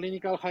say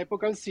clinical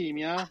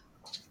hypocalcemia,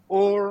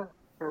 or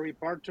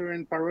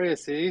periparturient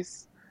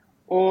paresis,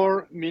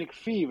 or milk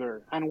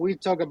fever, and we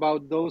talk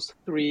about those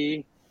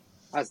three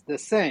as the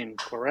same,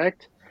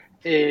 correct?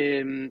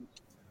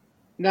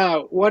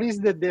 Now, what is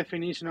the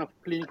definition of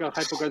clinical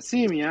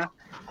hypocalcemia?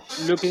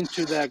 Looking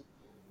to the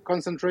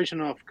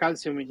concentration of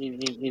calcium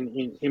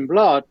in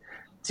blood,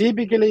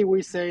 Typically,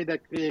 we say that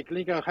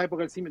clinical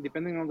hypocalcemia,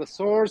 depending on the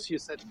source, you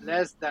said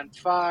less than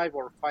 5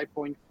 or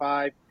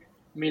 5.5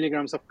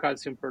 milligrams of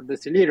calcium per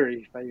deciliter,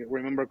 if I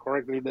remember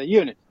correctly the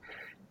unit.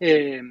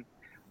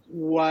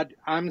 What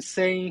I'm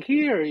saying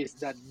here is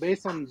that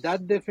based on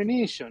that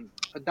definition,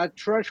 that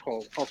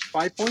threshold of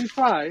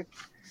 5.5,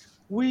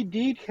 we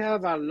did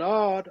have a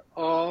lot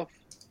of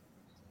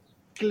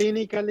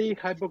clinically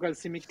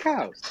hypocalcemic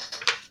cows.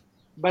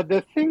 But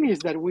the thing is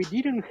that we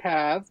didn't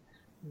have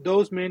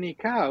those many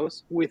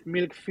cows with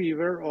milk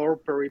fever or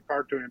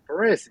peripartum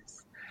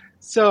paresis.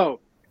 So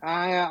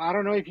I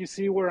don't know if you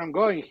see where I'm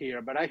going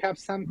here, but I have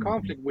some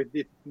conflict with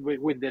the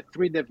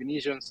three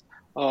definitions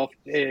of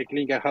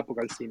clinical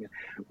hypocalcemia.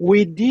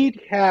 We did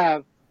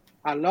have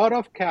a lot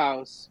of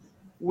cows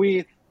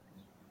with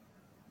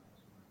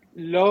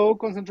low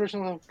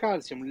concentration of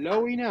calcium,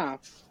 low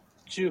enough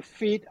to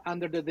fit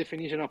under the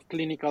definition of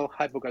clinical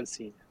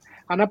hypocalcemia.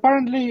 And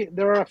apparently,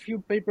 there are a few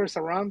papers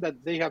around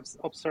that they have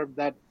observed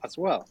that as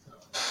well.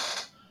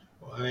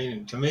 Well, I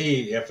mean, to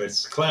me, if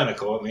it's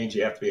clinical, it means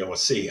you have to be able to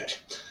see it,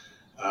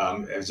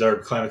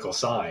 observe clinical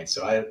signs.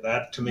 So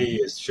that to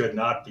me should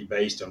not be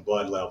based on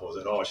blood levels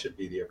at all. It should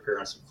be the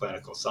appearance of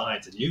clinical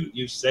signs. And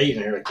you say in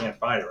here, I can't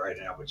find it right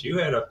now, but you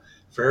had a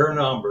fair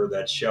number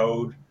that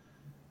showed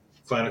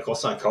clinical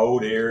signs,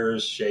 cold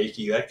ears,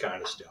 shaky, that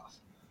kind of stuff.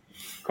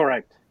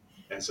 Correct.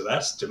 And so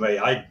that's, to me,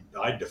 I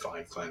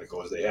define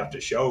clinical as they have to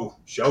show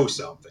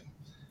something,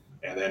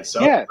 and then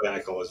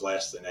subclinical is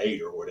less than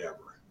 8 or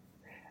whatever.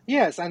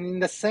 Yes, and in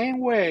the same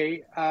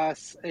way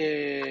as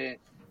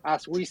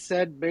we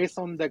said, based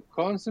on the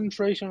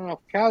concentration of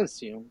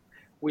calcium,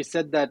 we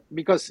said that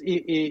because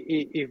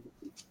if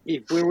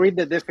we read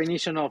the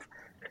definition of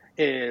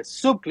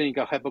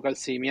subclinical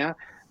hypocalcemia,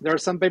 there are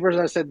some papers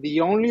that said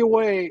the only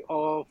way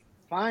of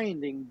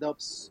finding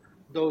those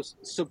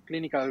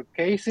subclinical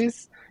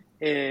cases,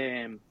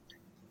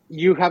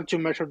 you have to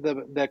measure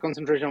the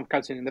concentration of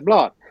calcium in the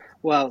blood.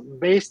 Well,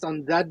 based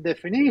on that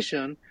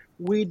definition,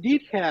 we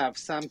did have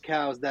some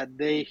cows that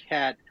they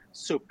had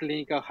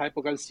subclinical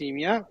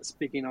hypocalcemia,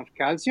 speaking of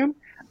calcium,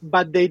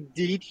 but they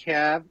did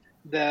have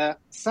the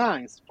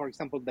signs, for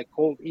example, the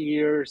cold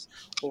ears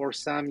or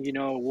some,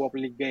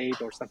 wobbly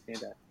gait or something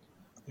like that.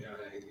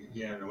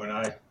 Yeah.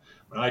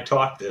 When I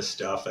taught this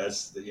stuff,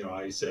 that's,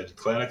 I said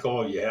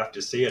clinical, you have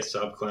to see it.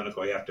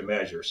 Subclinical, you have to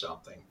measure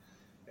something.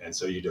 And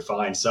so you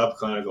define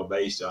subclinical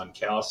based on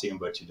calcium,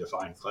 but you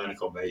define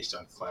clinical based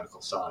on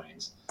clinical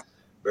signs,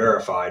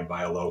 verified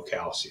by a low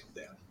calcium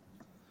then.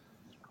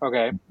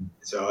 Okay.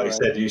 So like I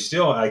said,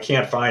 I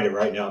can't find it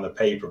right now in the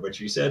paper, but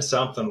you said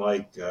something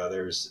like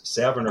there's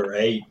 7 or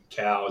 8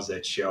 cows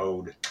that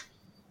showed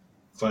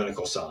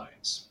clinical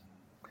signs.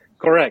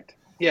 Correct.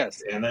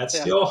 Yes. And that's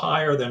still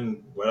higher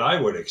than what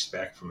I would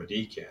expect from a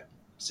DCAT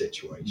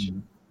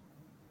situation.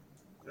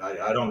 I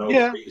don't know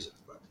the reason.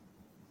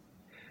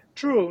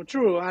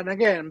 True. And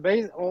again,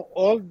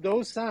 all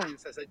those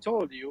signs, as I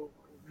told you,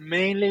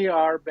 mainly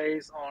are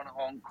based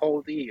on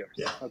cold ears.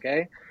 Yeah.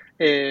 Okay.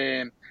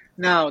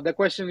 Now the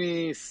question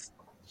is,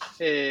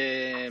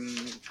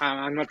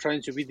 I'm not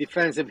trying to be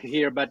defensive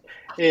here, but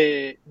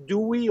do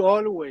we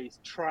always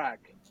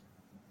track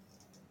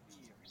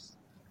ears?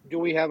 Do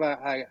we have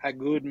a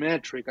good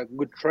metric, a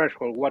good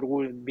threshold? What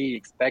would be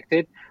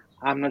expected?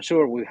 I'm not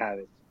sure we have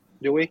it.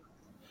 Do we?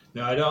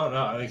 No, I don't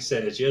know. Like I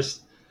said, it's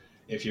just,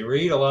 if you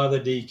read a lot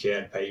of the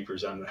DCAT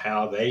papers on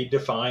how they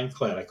define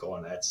clinical,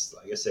 and that's,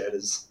 like I said,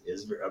 is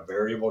a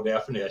variable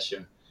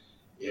definition,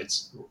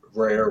 it's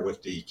rare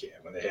with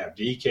DCAT. When they have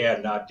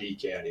DCAT, not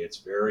DCAT, it's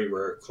very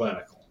rare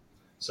clinical.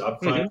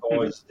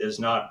 Subclinical is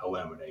not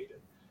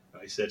eliminated.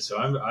 Like I said, so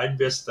I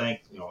just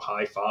think,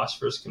 high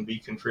phosphorus can be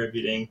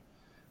contributing,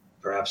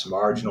 perhaps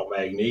marginal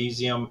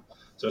magnesium.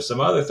 So some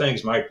other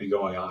things might be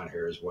going on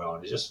here as well.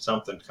 And it's just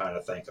something to kind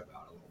of think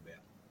about a little bit.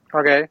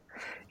 Okay.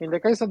 In the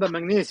case of the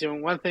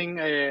magnesium, one thing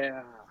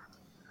I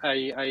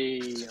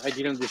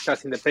didn't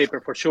discuss in the paper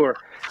for sure,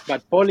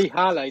 but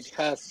polyhalite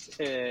has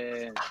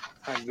a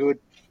good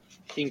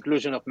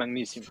inclusion of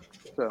magnesium.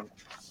 So,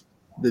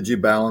 did you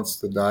balance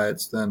the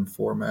diets then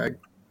for mag?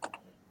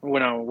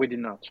 Well, no, we did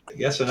not. I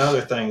guess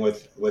another thing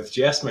with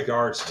Jess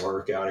McArt's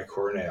work out at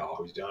Cornell,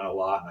 who's done a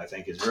lot, and I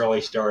think has really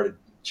started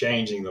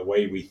changing the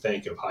way we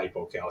think of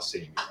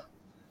hypocalcemia.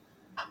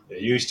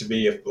 It used to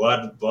be if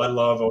blood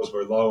levels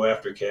were low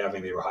after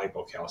calving, they were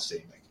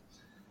hypocalcemic.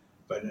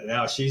 But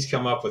now she's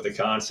come up with the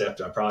concept,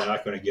 I'm probably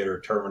not going to get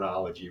her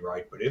terminology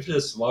right, but if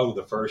it's low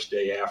the first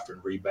day after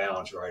and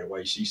rebounds right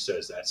away, she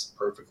says that's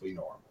perfectly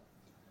normal.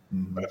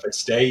 Mm-hmm. But if it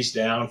stays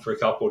down for a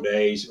couple of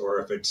days, or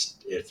if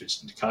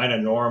it's kind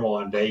of normal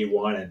on day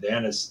 1 and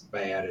then it's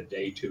bad at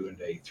day 2 and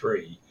day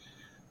 3,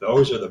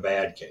 those are the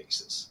bad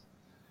cases.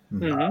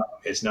 Mm-hmm.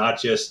 It's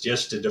not just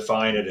to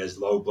define it as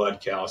low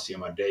blood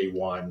calcium on day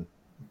 1.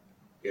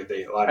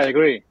 I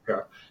agree.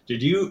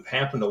 Did you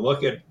happen to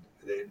look at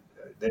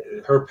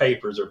her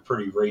papers are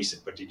pretty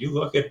recent, but did you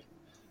look at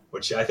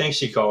which I think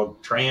she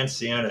called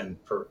transient and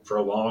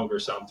prolonged or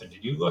something?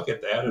 Did you look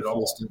at that at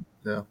all?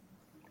 Yeah.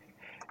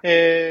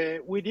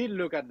 We did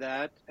look at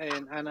that,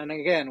 and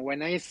again,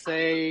 when I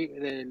say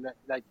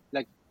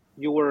like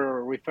you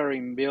were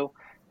referring, Bill,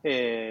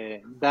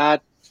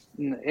 that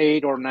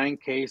 8 or 9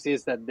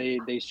 cases that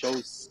they show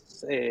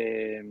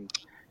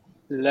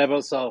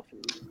levels of,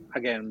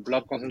 again,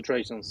 blood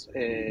concentrations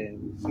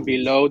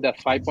below the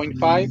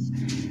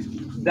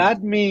 5.5.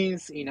 That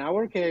means in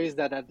our case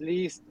that at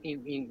least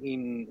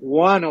in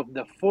one of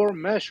the 4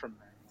 measurements,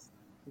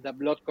 the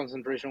blood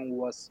concentration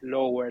was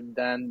lower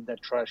than the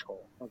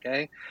threshold.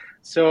 Okay,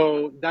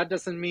 so that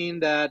doesn't mean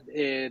that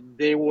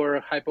they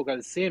were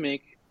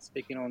hypocalcemic,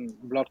 speaking on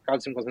blood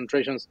calcium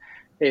concentrations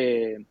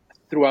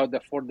throughout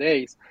the 4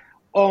 days.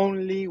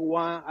 Only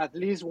one, at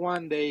least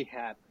one day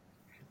happened,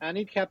 and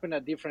it happened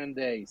at different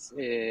days.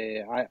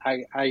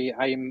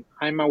 I'm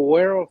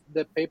aware of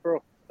the paper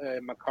of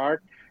McCart.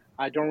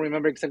 I don't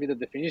remember exactly the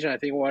definition. I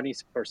think one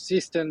is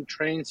persistent,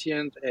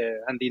 transient,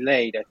 and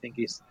delayed. I think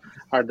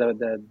are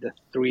the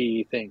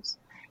 3 things.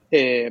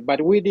 But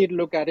we did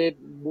look at it.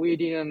 We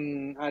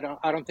didn't.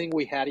 I don't think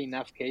we had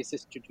enough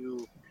cases to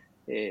do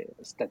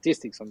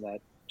statistics on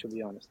that, to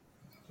be honest.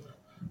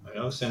 I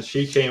know since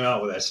she came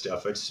out with that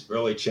stuff, it's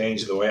really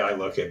changed the way I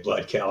look at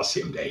blood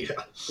calcium data.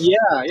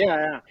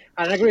 Yeah.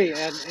 I agree.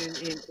 And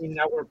in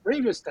our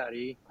previous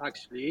study,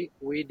 actually,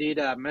 we did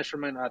a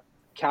measurement at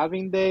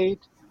calving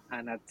date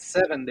and at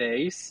 7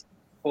 days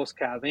post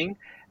calving.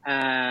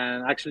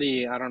 And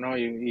actually, I don't know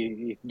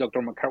if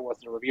Dr. McCart was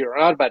the reviewer or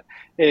not, but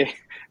the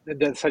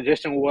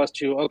suggestion was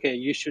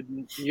you should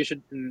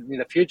in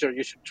the future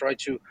you should try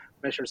to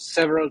measure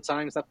several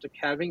times after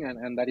calving,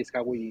 and that is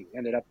how we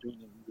ended up doing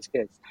it in this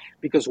case,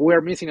 because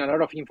we're missing a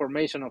lot of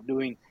information of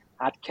doing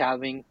at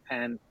calving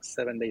and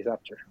 7 days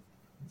after.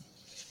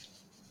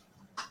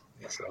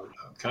 So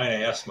I kind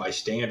of asked my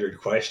standard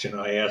question.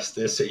 I asked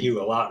this at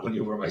you a lot when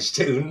you were my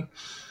student.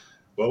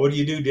 What would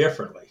you do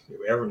differently?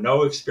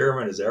 No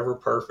experiment is ever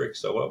perfect.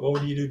 So what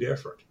would you do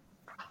different?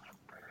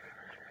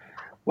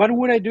 What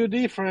would I do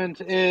different?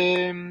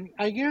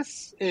 I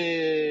guess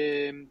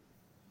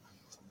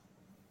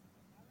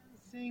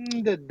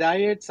balancing the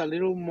diets a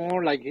little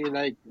more, like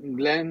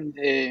Glenn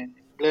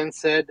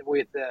said,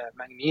 with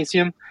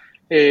magnesium,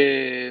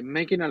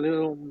 making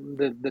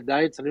the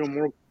diets a little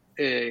more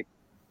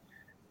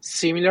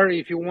similar,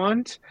 if you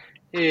want.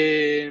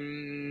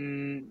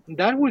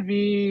 That would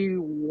be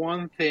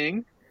one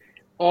thing.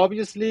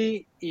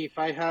 Obviously, if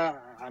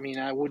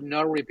I would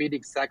not repeat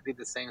exactly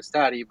the same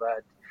study,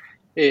 but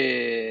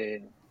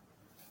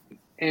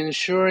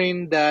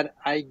ensuring that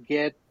I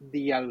get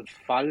the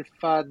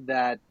alfalfa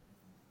that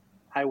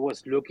I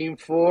was looking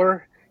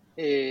for,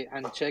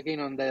 and checking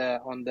on the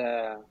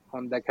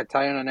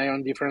cation and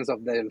iron difference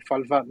of the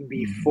alfalfa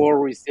before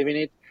receiving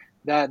it.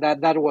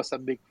 That was a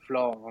big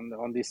flaw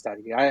on this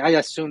study. I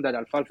assumed that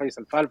alfalfa is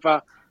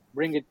alfalfa.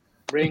 Bring it,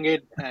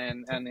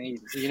 and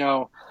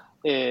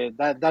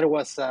that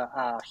was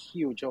a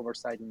huge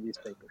oversight in this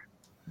paper.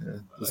 Yeah,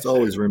 just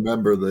always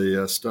remember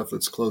the stuff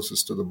that's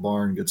closest to the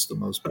barn gets the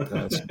most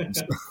potassium.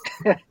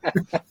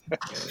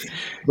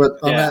 But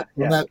on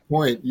that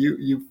point,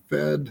 you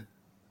fed.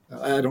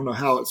 I don't know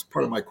how. It's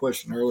part of my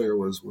question earlier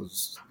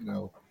was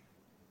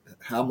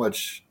how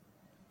much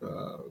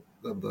of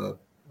the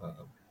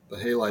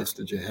halites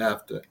did you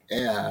have to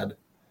add?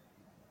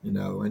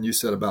 And you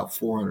said about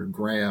 400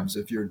 grams.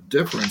 If your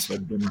difference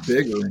had been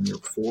bigger in your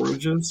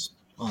forages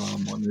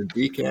on your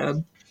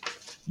decad,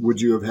 would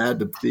you have had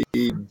to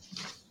feed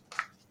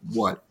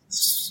what,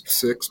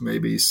 6,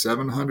 maybe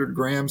 700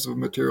 grams of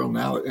material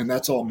now? And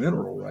that's all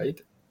mineral,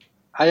 right?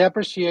 I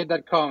appreciate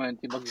that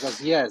comment,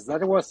 because yes,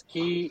 that was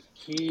key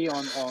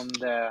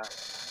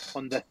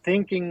on the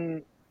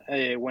thinking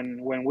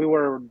when we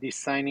were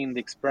designing the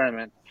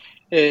experiment.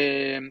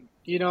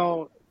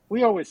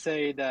 We always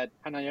say that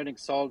anionic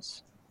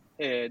salts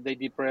they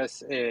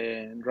depress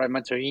dry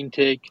matter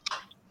intake.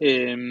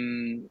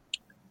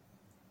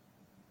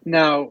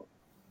 Now,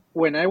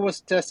 when I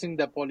was testing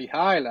the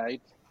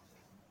polyhalite,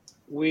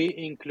 we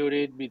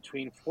included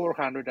between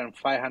 400 and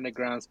 500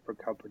 grams per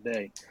cow per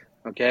day.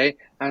 Okay,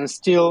 and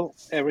still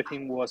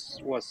everything was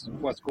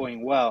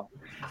going well.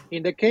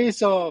 In the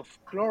case of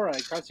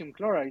chloride, calcium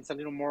chloride, it's a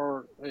little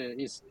more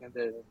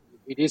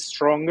it is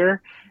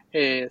stronger,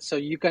 so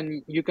you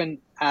can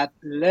add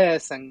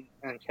less and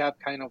have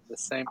kind of the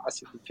same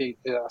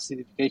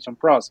acidification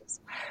process.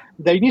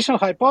 The initial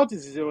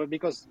hypothesis was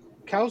because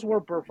cows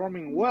were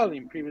performing well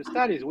in previous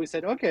studies. We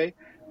said, okay,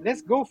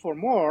 let's go for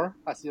more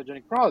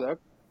acidogenic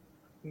product.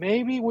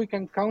 Maybe we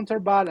can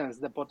counterbalance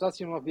the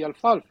potassium of the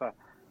alfalfa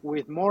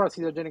with more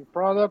acidogenic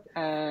product.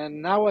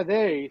 And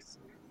nowadays,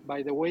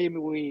 by the way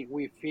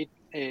we feed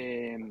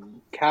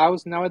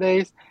cows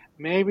nowadays,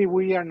 maybe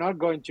we are not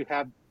going to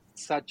have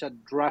such a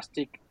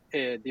drastic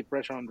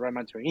depression on dry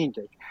matter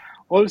intake.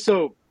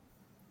 Also,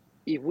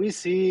 if we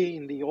see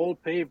in the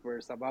old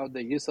papers about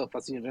the use of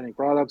acidogenic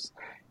products,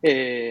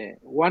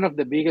 one of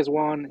the biggest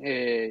one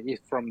is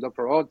from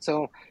Dr.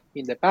 Otzel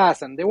in the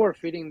past, and they were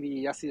feeding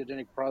the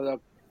acidogenic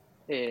product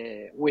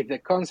with the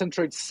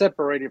concentrate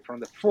separated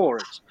from the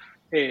forage.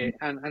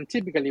 And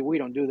typically we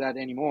don't do that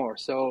anymore.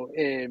 So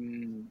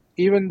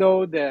even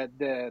though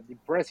the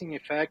depressing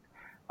effect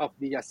of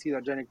the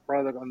acidogenic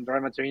product on dry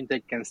matter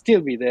intake can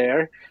still be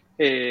there,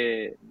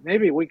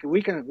 maybe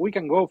we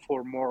can go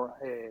for more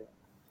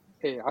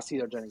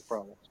acidogenic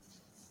products.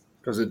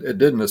 Because it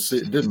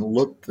didn't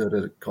look that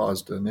it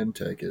caused an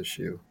intake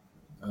issue,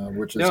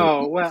 which is a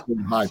No, well,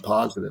 high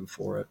positive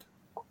for it.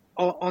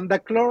 on the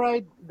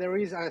chloride, there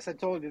is, as I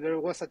told you, there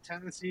was a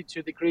tendency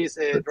to decrease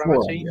The dry matter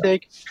chloride, yeah,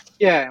 intake.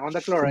 Yeah, on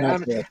the chloride.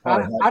 not the I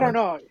don't polyhydride.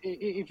 know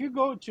if you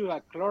go to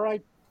a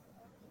chloride.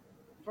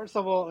 First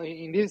of all,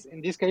 in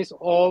this case,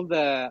 all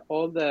the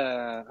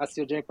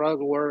acidogenic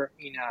products were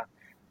in a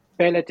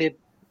pelleted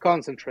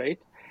concentrate,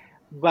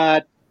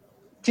 but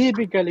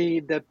typically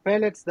the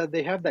pellets that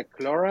they have the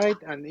chloride,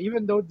 and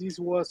even though this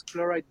was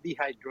chloride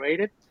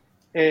dehydrated,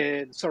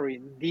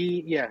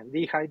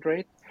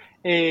 dehydrate,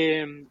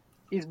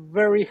 is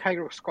very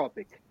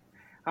hygroscopic.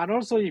 And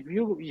also, if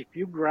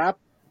you grab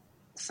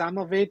some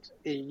of it,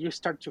 you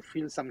start to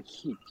feel some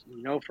heat,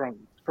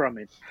 from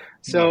it. Yeah.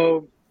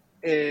 So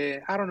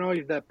I don't know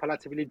if the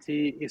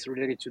palatability is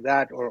related to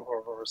that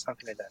or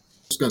something like that.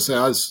 I was going to say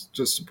I was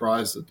just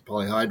surprised that the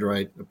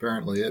polyhydrite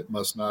apparently it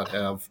must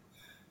have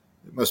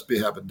a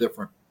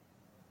different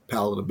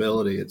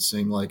palatability. It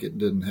seemed like it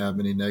didn't have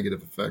any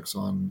negative effects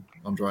on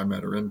dry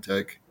matter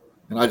intake,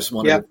 and I just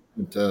wondered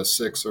if at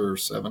 6 or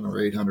 7 or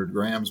 800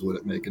 grams would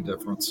it make a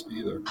difference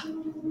either.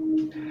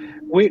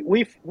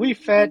 We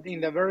fed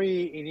in the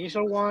very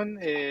initial one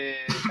that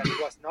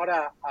it was not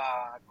a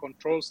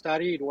control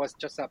study. It was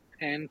just a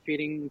pen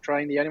feeding,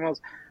 trying the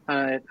animals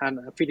and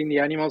feeding the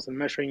animals and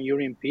measuring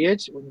urine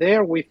pH.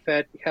 There we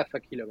fed half a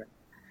kilogram.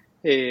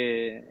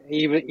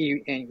 Even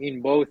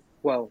in both,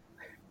 well,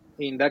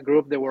 in that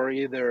group there were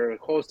either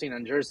Holstein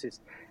and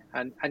Jerseys,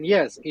 and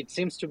yes, it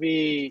seems to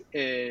be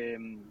a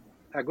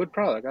good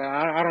product.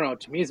 I don't know.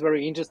 To me, it's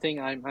very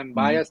interesting. I'm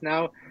biased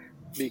now,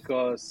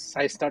 because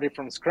I started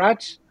from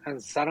scratch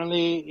and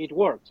suddenly it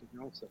worked.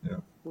 So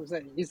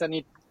it's a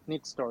neat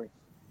story.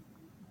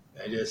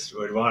 I just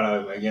would want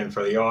to, again,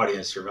 for the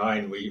audience,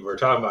 remind we're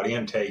talking about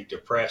intake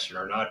depression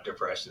or not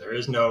depression. There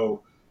is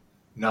no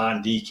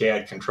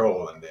non-decad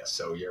control in this.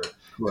 So you're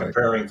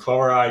comparing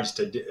chlorides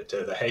to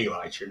the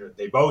halides.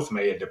 They both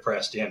may have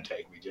depressed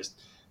intake.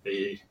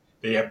 They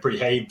have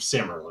behaved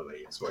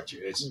similarly. Is what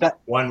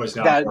one was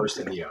not worse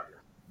than the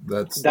other.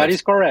 That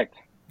is correct.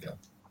 Yeah.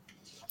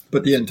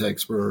 But the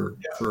intakes were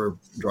for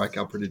dry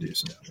cow pretty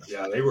decent.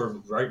 Yeah, they were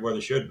right where they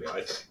should be,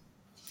 I think.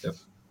 Yep.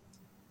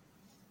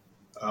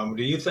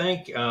 Do you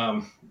think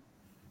on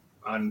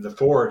the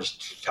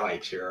foraged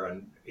types here,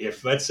 and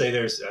if let's say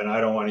and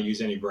I don't want to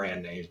use any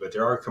brand names, but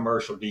there are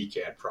commercial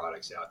decad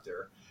products out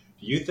there,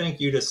 do you think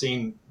you'd have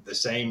seen the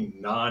same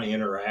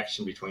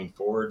non-interaction between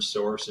forage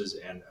sources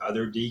and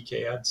other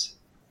decads?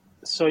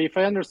 So if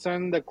I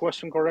understand the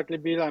question correctly,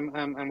 Bill, I'm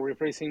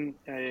rephrasing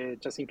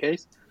just in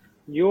case.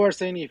 You are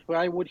saying if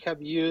I would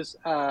have used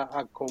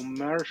a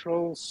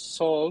commercial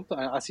salt,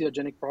 an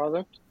acidogenic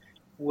product,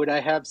 would I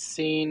have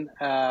seen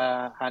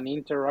an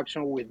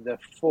interaction with the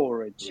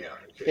forage? Yeah,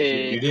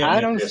 you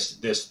didn't get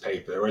this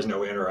paper. There was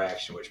no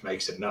interaction, which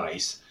makes it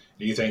nice.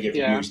 Do you think if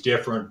you use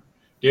different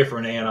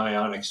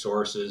anionic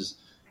sources,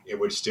 it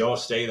would still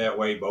stay that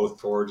way? Both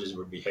forages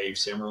would behave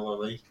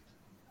similarly?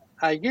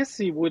 I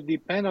guess it would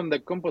depend on the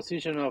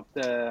composition of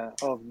the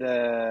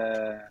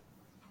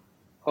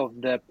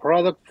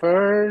product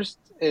first.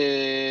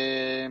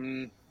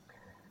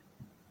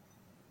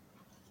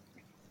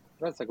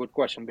 That's a good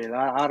question, Bill.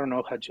 I don't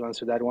know how to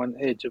answer that one,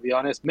 to be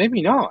honest.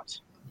 Maybe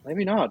not.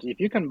 If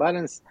you can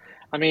balance,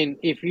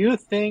 if you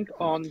think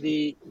on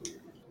the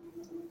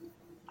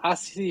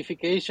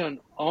acidification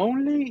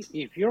only,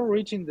 if you're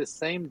reaching the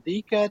same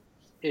decad,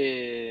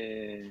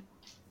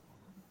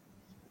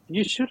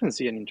 you shouldn't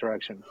see an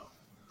interaction.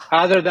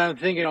 Other than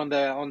thinking on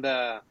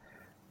the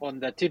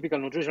typical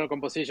nutritional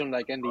composition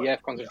like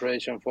NDF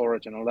concentration,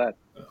 forage, and all that.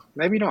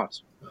 Maybe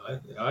not.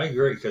 I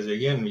agree, because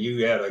again,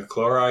 you had a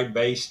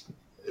chloride-based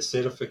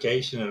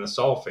acidification and a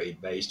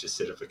sulfate-based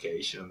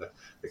acidification.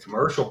 The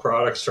commercial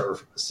products are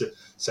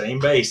same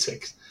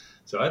basics.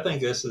 So I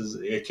think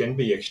it can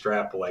be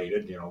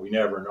extrapolated. We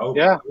never know.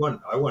 Yeah.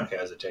 I wouldn't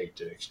hesitate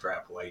to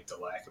extrapolate the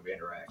lack of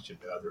interaction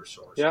to other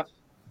sources. Yeah.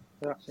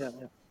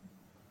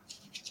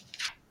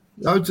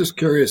 I was just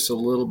curious a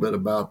little bit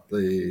about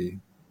the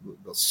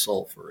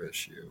sulfur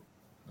issue.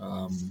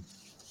 How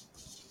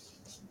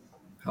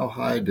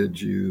high did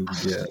you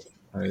get?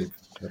 I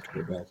have to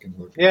go back and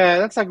look. Yeah,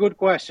 that's a good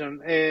question.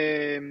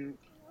 Maybe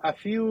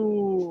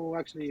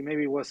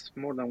it was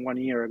more than 1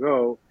 year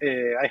ago,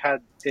 I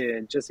had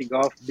Jesse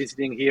Goff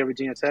visiting here,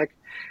 Virginia Tech,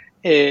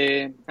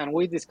 and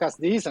we discussed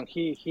this, and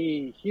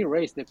he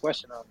raised the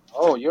question of,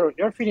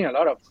 you're feeding a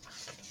lot of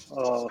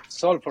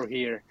sulfur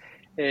here.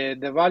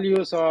 The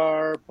values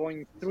are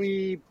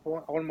 0.3,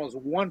 almost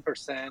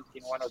 1%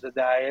 in one of the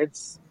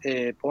diets,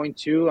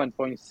 0.2 and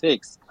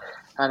 0.6.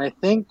 And I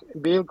think,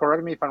 Bill,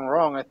 correct me if I'm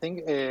wrong, I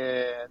think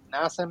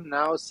NASEM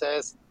now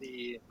says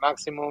the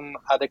maximum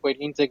adequate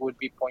intake would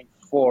be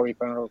 0.4,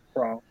 if I'm not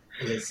wrong.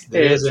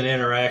 There is an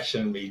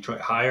interaction between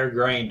higher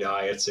grain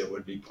diets. It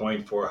would be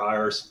 0.4.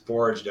 Higher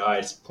forage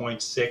diets,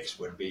 0.6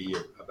 would be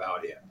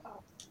about it.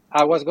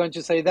 I was going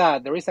to say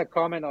that there is a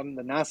comment on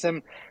the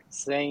NASEM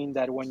saying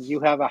that when you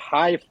have a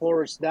high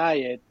forage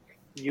diet,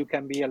 you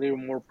can be a little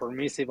more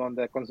permissive on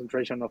the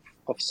concentration of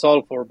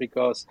sulfur,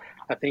 because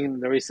I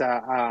think there is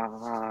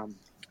a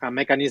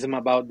mechanism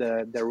about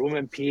the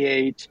rumen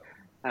pH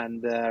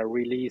and the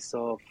release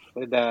of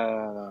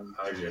the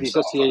Hydrogen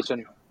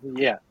dissociation.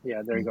 sulfide.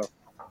 Yeah, there you go.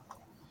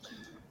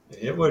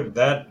 It would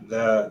that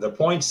the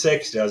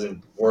 0.6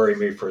 doesn't worry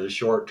me for the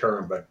short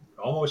term, but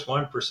almost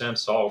 1%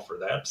 sulfur,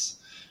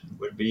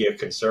 would be a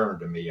concern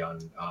to me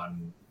on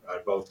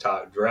both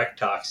direct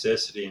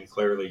toxicity, and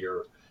clearly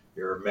you're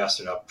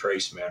messing up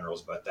trace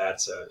minerals, but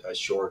that's a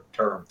short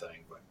term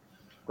thing. But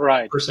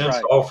Right.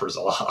 sulfur is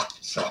a lot.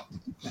 So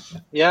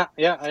yeah,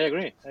 I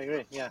agree.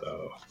 Yeah.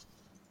 So,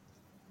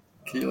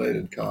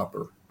 chelated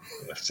copper.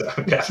 So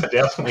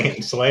definitely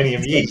in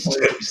selenium yeast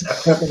too.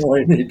 So.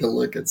 Definitely need to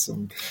look at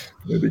some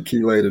maybe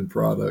chelated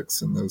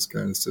products in those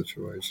kind of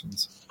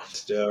situations.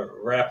 Just to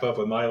wrap up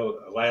with my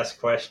last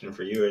question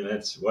for you, and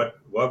that's what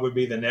would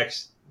be the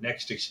next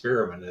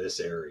experiment in this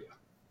area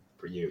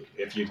for you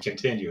if you'd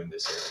continue in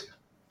this area?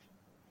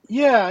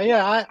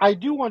 Yeah, I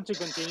do want to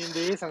continue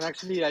this, and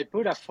actually I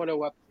put a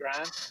follow-up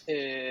grant,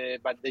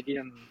 but they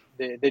didn't.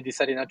 They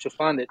decided not to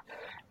fund it.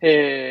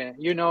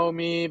 You know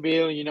me,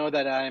 Bill. You know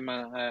that I'm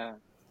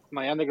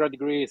my undergrad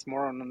degree is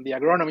more on the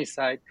agronomy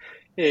side,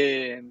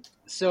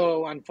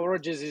 so and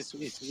forages is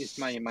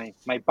my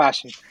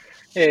passion.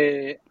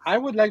 I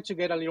would like to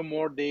get a little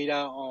more data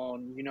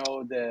on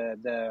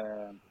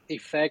the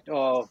effect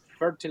of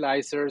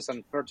fertilizers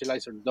and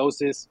fertilizer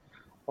doses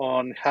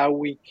on how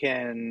we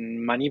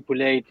can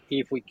manipulate,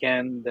 if we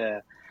can,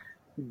 the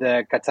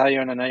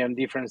cation and ion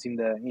difference in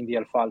the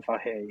alfalfa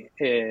hay.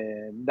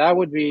 That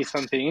would be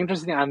something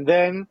interesting. And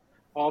then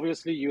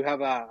obviously you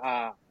have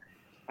an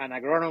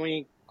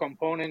agronomy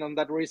component on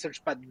that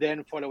research, but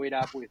then follow it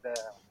up with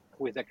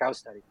the cow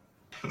study.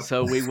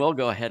 So we will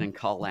go ahead and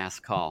call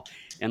last call.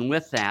 And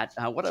with that,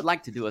 what I'd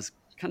like to do is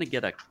kind of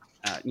get a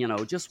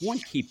just one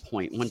key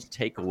point, one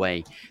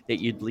takeaway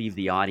that you'd leave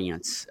the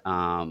audience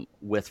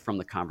with from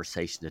the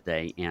conversation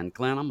today. And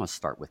Glenn, I'm going to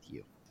start with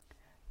you.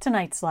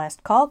 Tonight's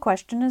last call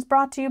question is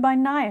brought to you by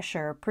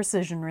NiaSure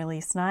Precision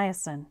Release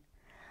Niacin.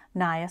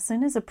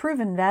 Niacin is a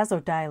proven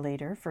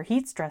vasodilator for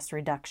heat stress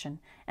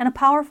reduction and a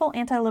powerful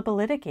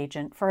antilipolytic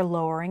agent for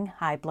lowering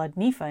high blood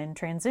NEFA in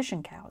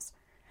transition cows.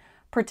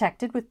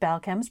 Protected with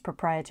Balchem's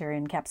proprietary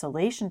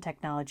encapsulation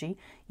technology,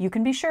 you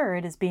can be sure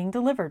it is being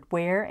delivered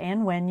where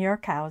and when your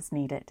cows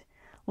need it.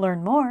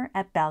 Learn more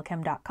at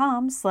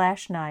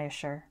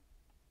balchem.com/NiaSure.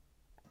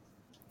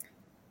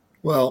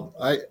 Well,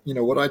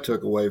 what I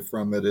took away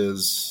from it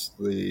is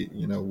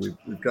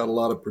we've got a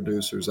lot of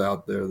producers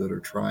out there that are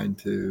trying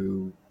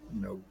to,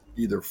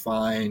 either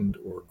find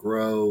or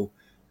grow,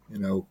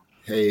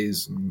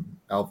 hays and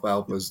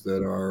alfalfas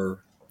that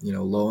are,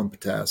 low in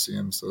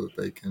potassium so that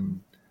they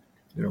can,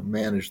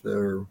 manage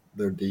their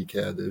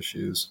DCAD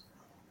issues.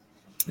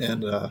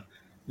 And,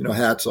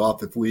 hats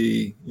off if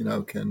we,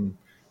 can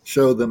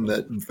show them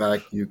that, in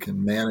fact, you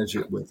can manage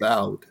it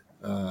without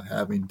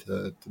having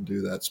to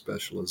do that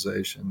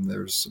specialization.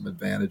 There's some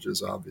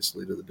advantages,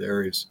 obviously, to the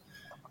dairies.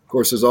 Of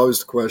course, there's always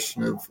the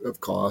question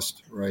of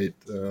cost, right?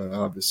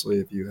 Obviously,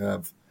 if you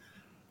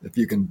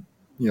can,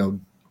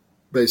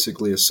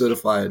 basically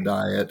acidify a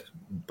diet,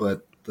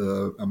 but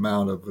the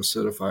amount of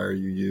acidifier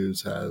you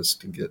use has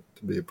to get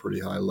to be a pretty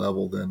high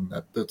level, then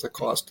that's a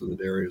cost to the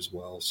dairy as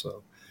well.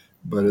 So,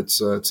 but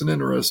it's an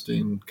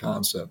interesting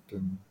concept,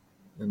 and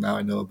now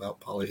I know about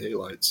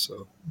polyhalites,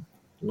 so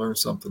learn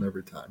something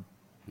every time.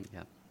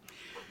 Yeah,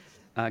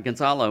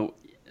 Gonzalo,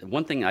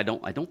 one thing I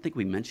don't think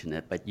we mentioned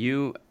it, but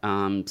you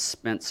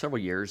spent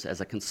several years as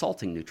a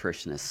consulting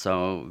nutritionist,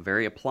 so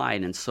very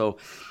applied, and so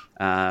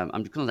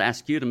I'm just going to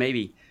ask you to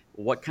maybe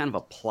what kind of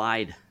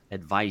applied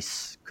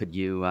advice could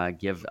you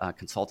give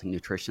consulting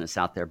nutritionists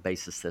out there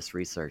basis this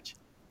research?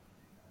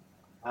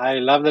 I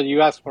love that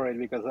you asked for it,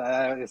 because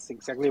it's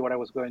exactly what I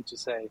was going to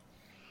say.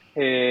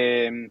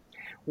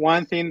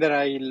 One thing that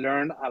I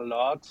learned a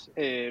lot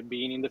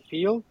being in the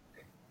field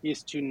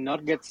is to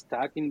not get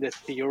stuck in the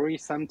theory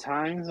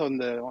sometimes on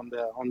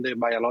the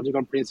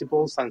biological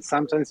principles, and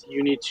sometimes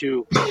you need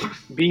to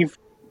be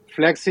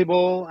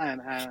flexible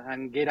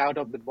and get out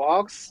of the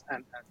box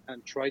and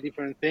try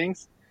different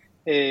things.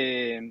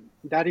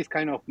 That is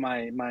kind of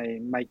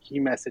my key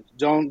message.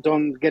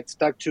 Don't get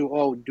stuck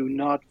to do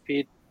not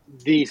feed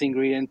this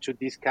ingredient to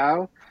this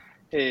cow.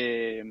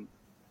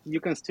 You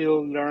can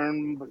still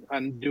learn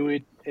and do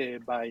it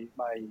by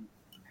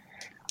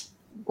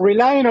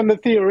relying on the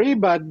theory,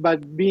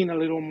 but being a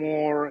little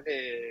more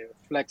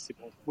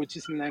flexible, which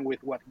is in line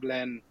with what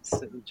Glenn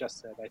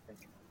just said, I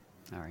think.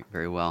 All right,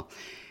 very well.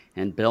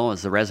 And Bill,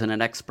 as the resident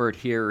expert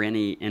here,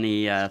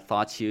 any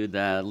thoughts you'd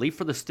leave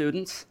for the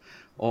students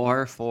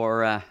or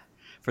for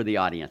the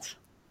audience?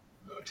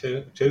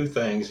 Two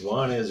things.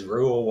 One is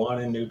rule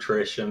one in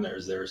nutrition.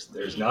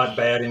 There's not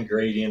bad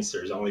ingredients.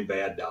 There's only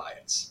bad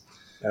diets.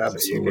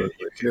 Absolutely. So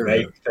you can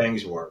make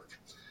things work.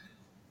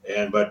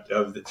 But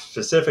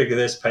specific to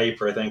this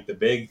paper, I think the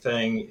big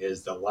thing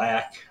is the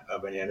lack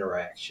of an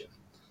interaction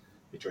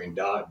between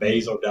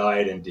basal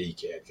diet and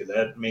DCAD, because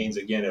that means,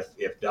 again,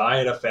 if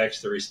diet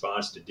affects the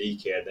response to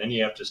DCAD, then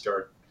you have to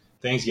start,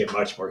 things get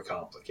much more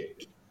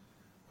complicated.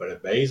 But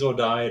if basal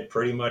diet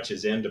pretty much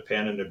is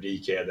independent of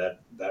DCAD,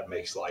 that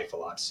makes life a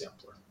lot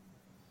simpler.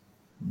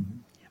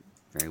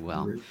 Very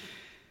well.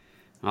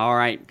 All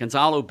right,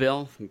 Gonzalo,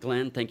 Bill,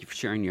 Glenn, thank you for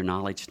sharing your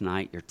knowledge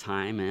tonight, your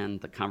time,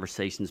 and the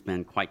conversation's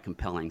been quite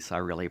compelling, so I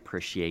really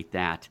appreciate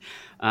that.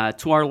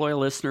 To our loyal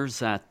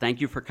listeners, thank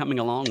you for coming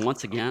along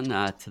once again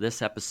to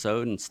this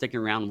episode and sticking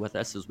around with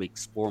us as we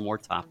explore more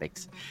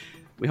topics.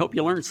 We hope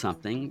you learned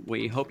something,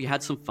 we hope you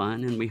had some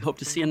fun, and we hope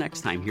to see you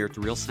next time here at the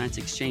Real Science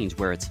Exchange,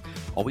 where it's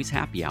always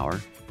happy hour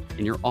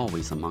and you're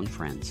always among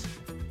friends.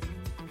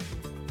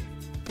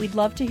 We'd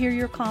love to hear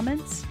your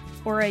comments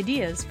or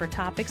ideas for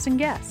topics and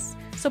guests.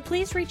 So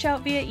please reach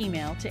out via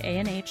email to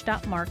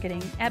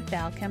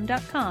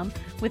anh.marketing@balchem.com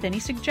with any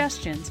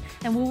suggestions,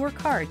 and we'll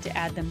work hard to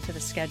add them to the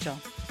schedule.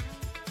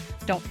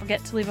 Don't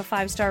forget to leave a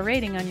 5-star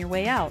rating on your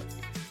way out.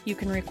 You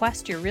can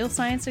request your Real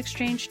Science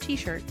Exchange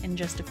t-shirt in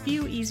just a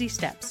few easy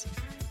steps.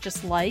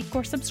 Just like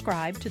or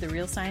subscribe to the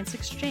Real Science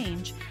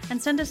Exchange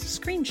and send us a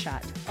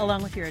screenshot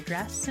along with your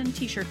address and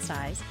t-shirt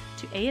size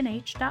to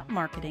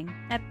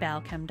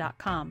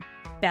anh.marketing@balchem.com.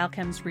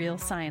 Balchem's Real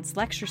Science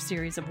Lecture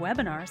Series of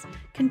webinars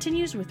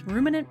continues with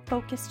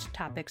ruminant-focused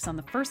topics on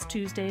the first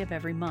Tuesday of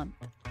every month,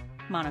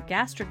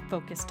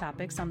 monogastric-focused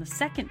topics on the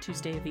second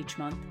Tuesday of each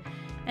month,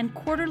 and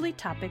quarterly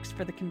topics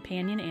for the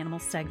companion animal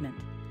segment.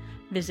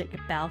 Visit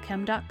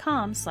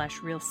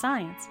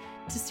balchem.com/realscience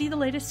to see the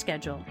latest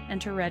schedule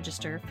and to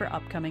register for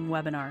upcoming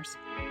webinars.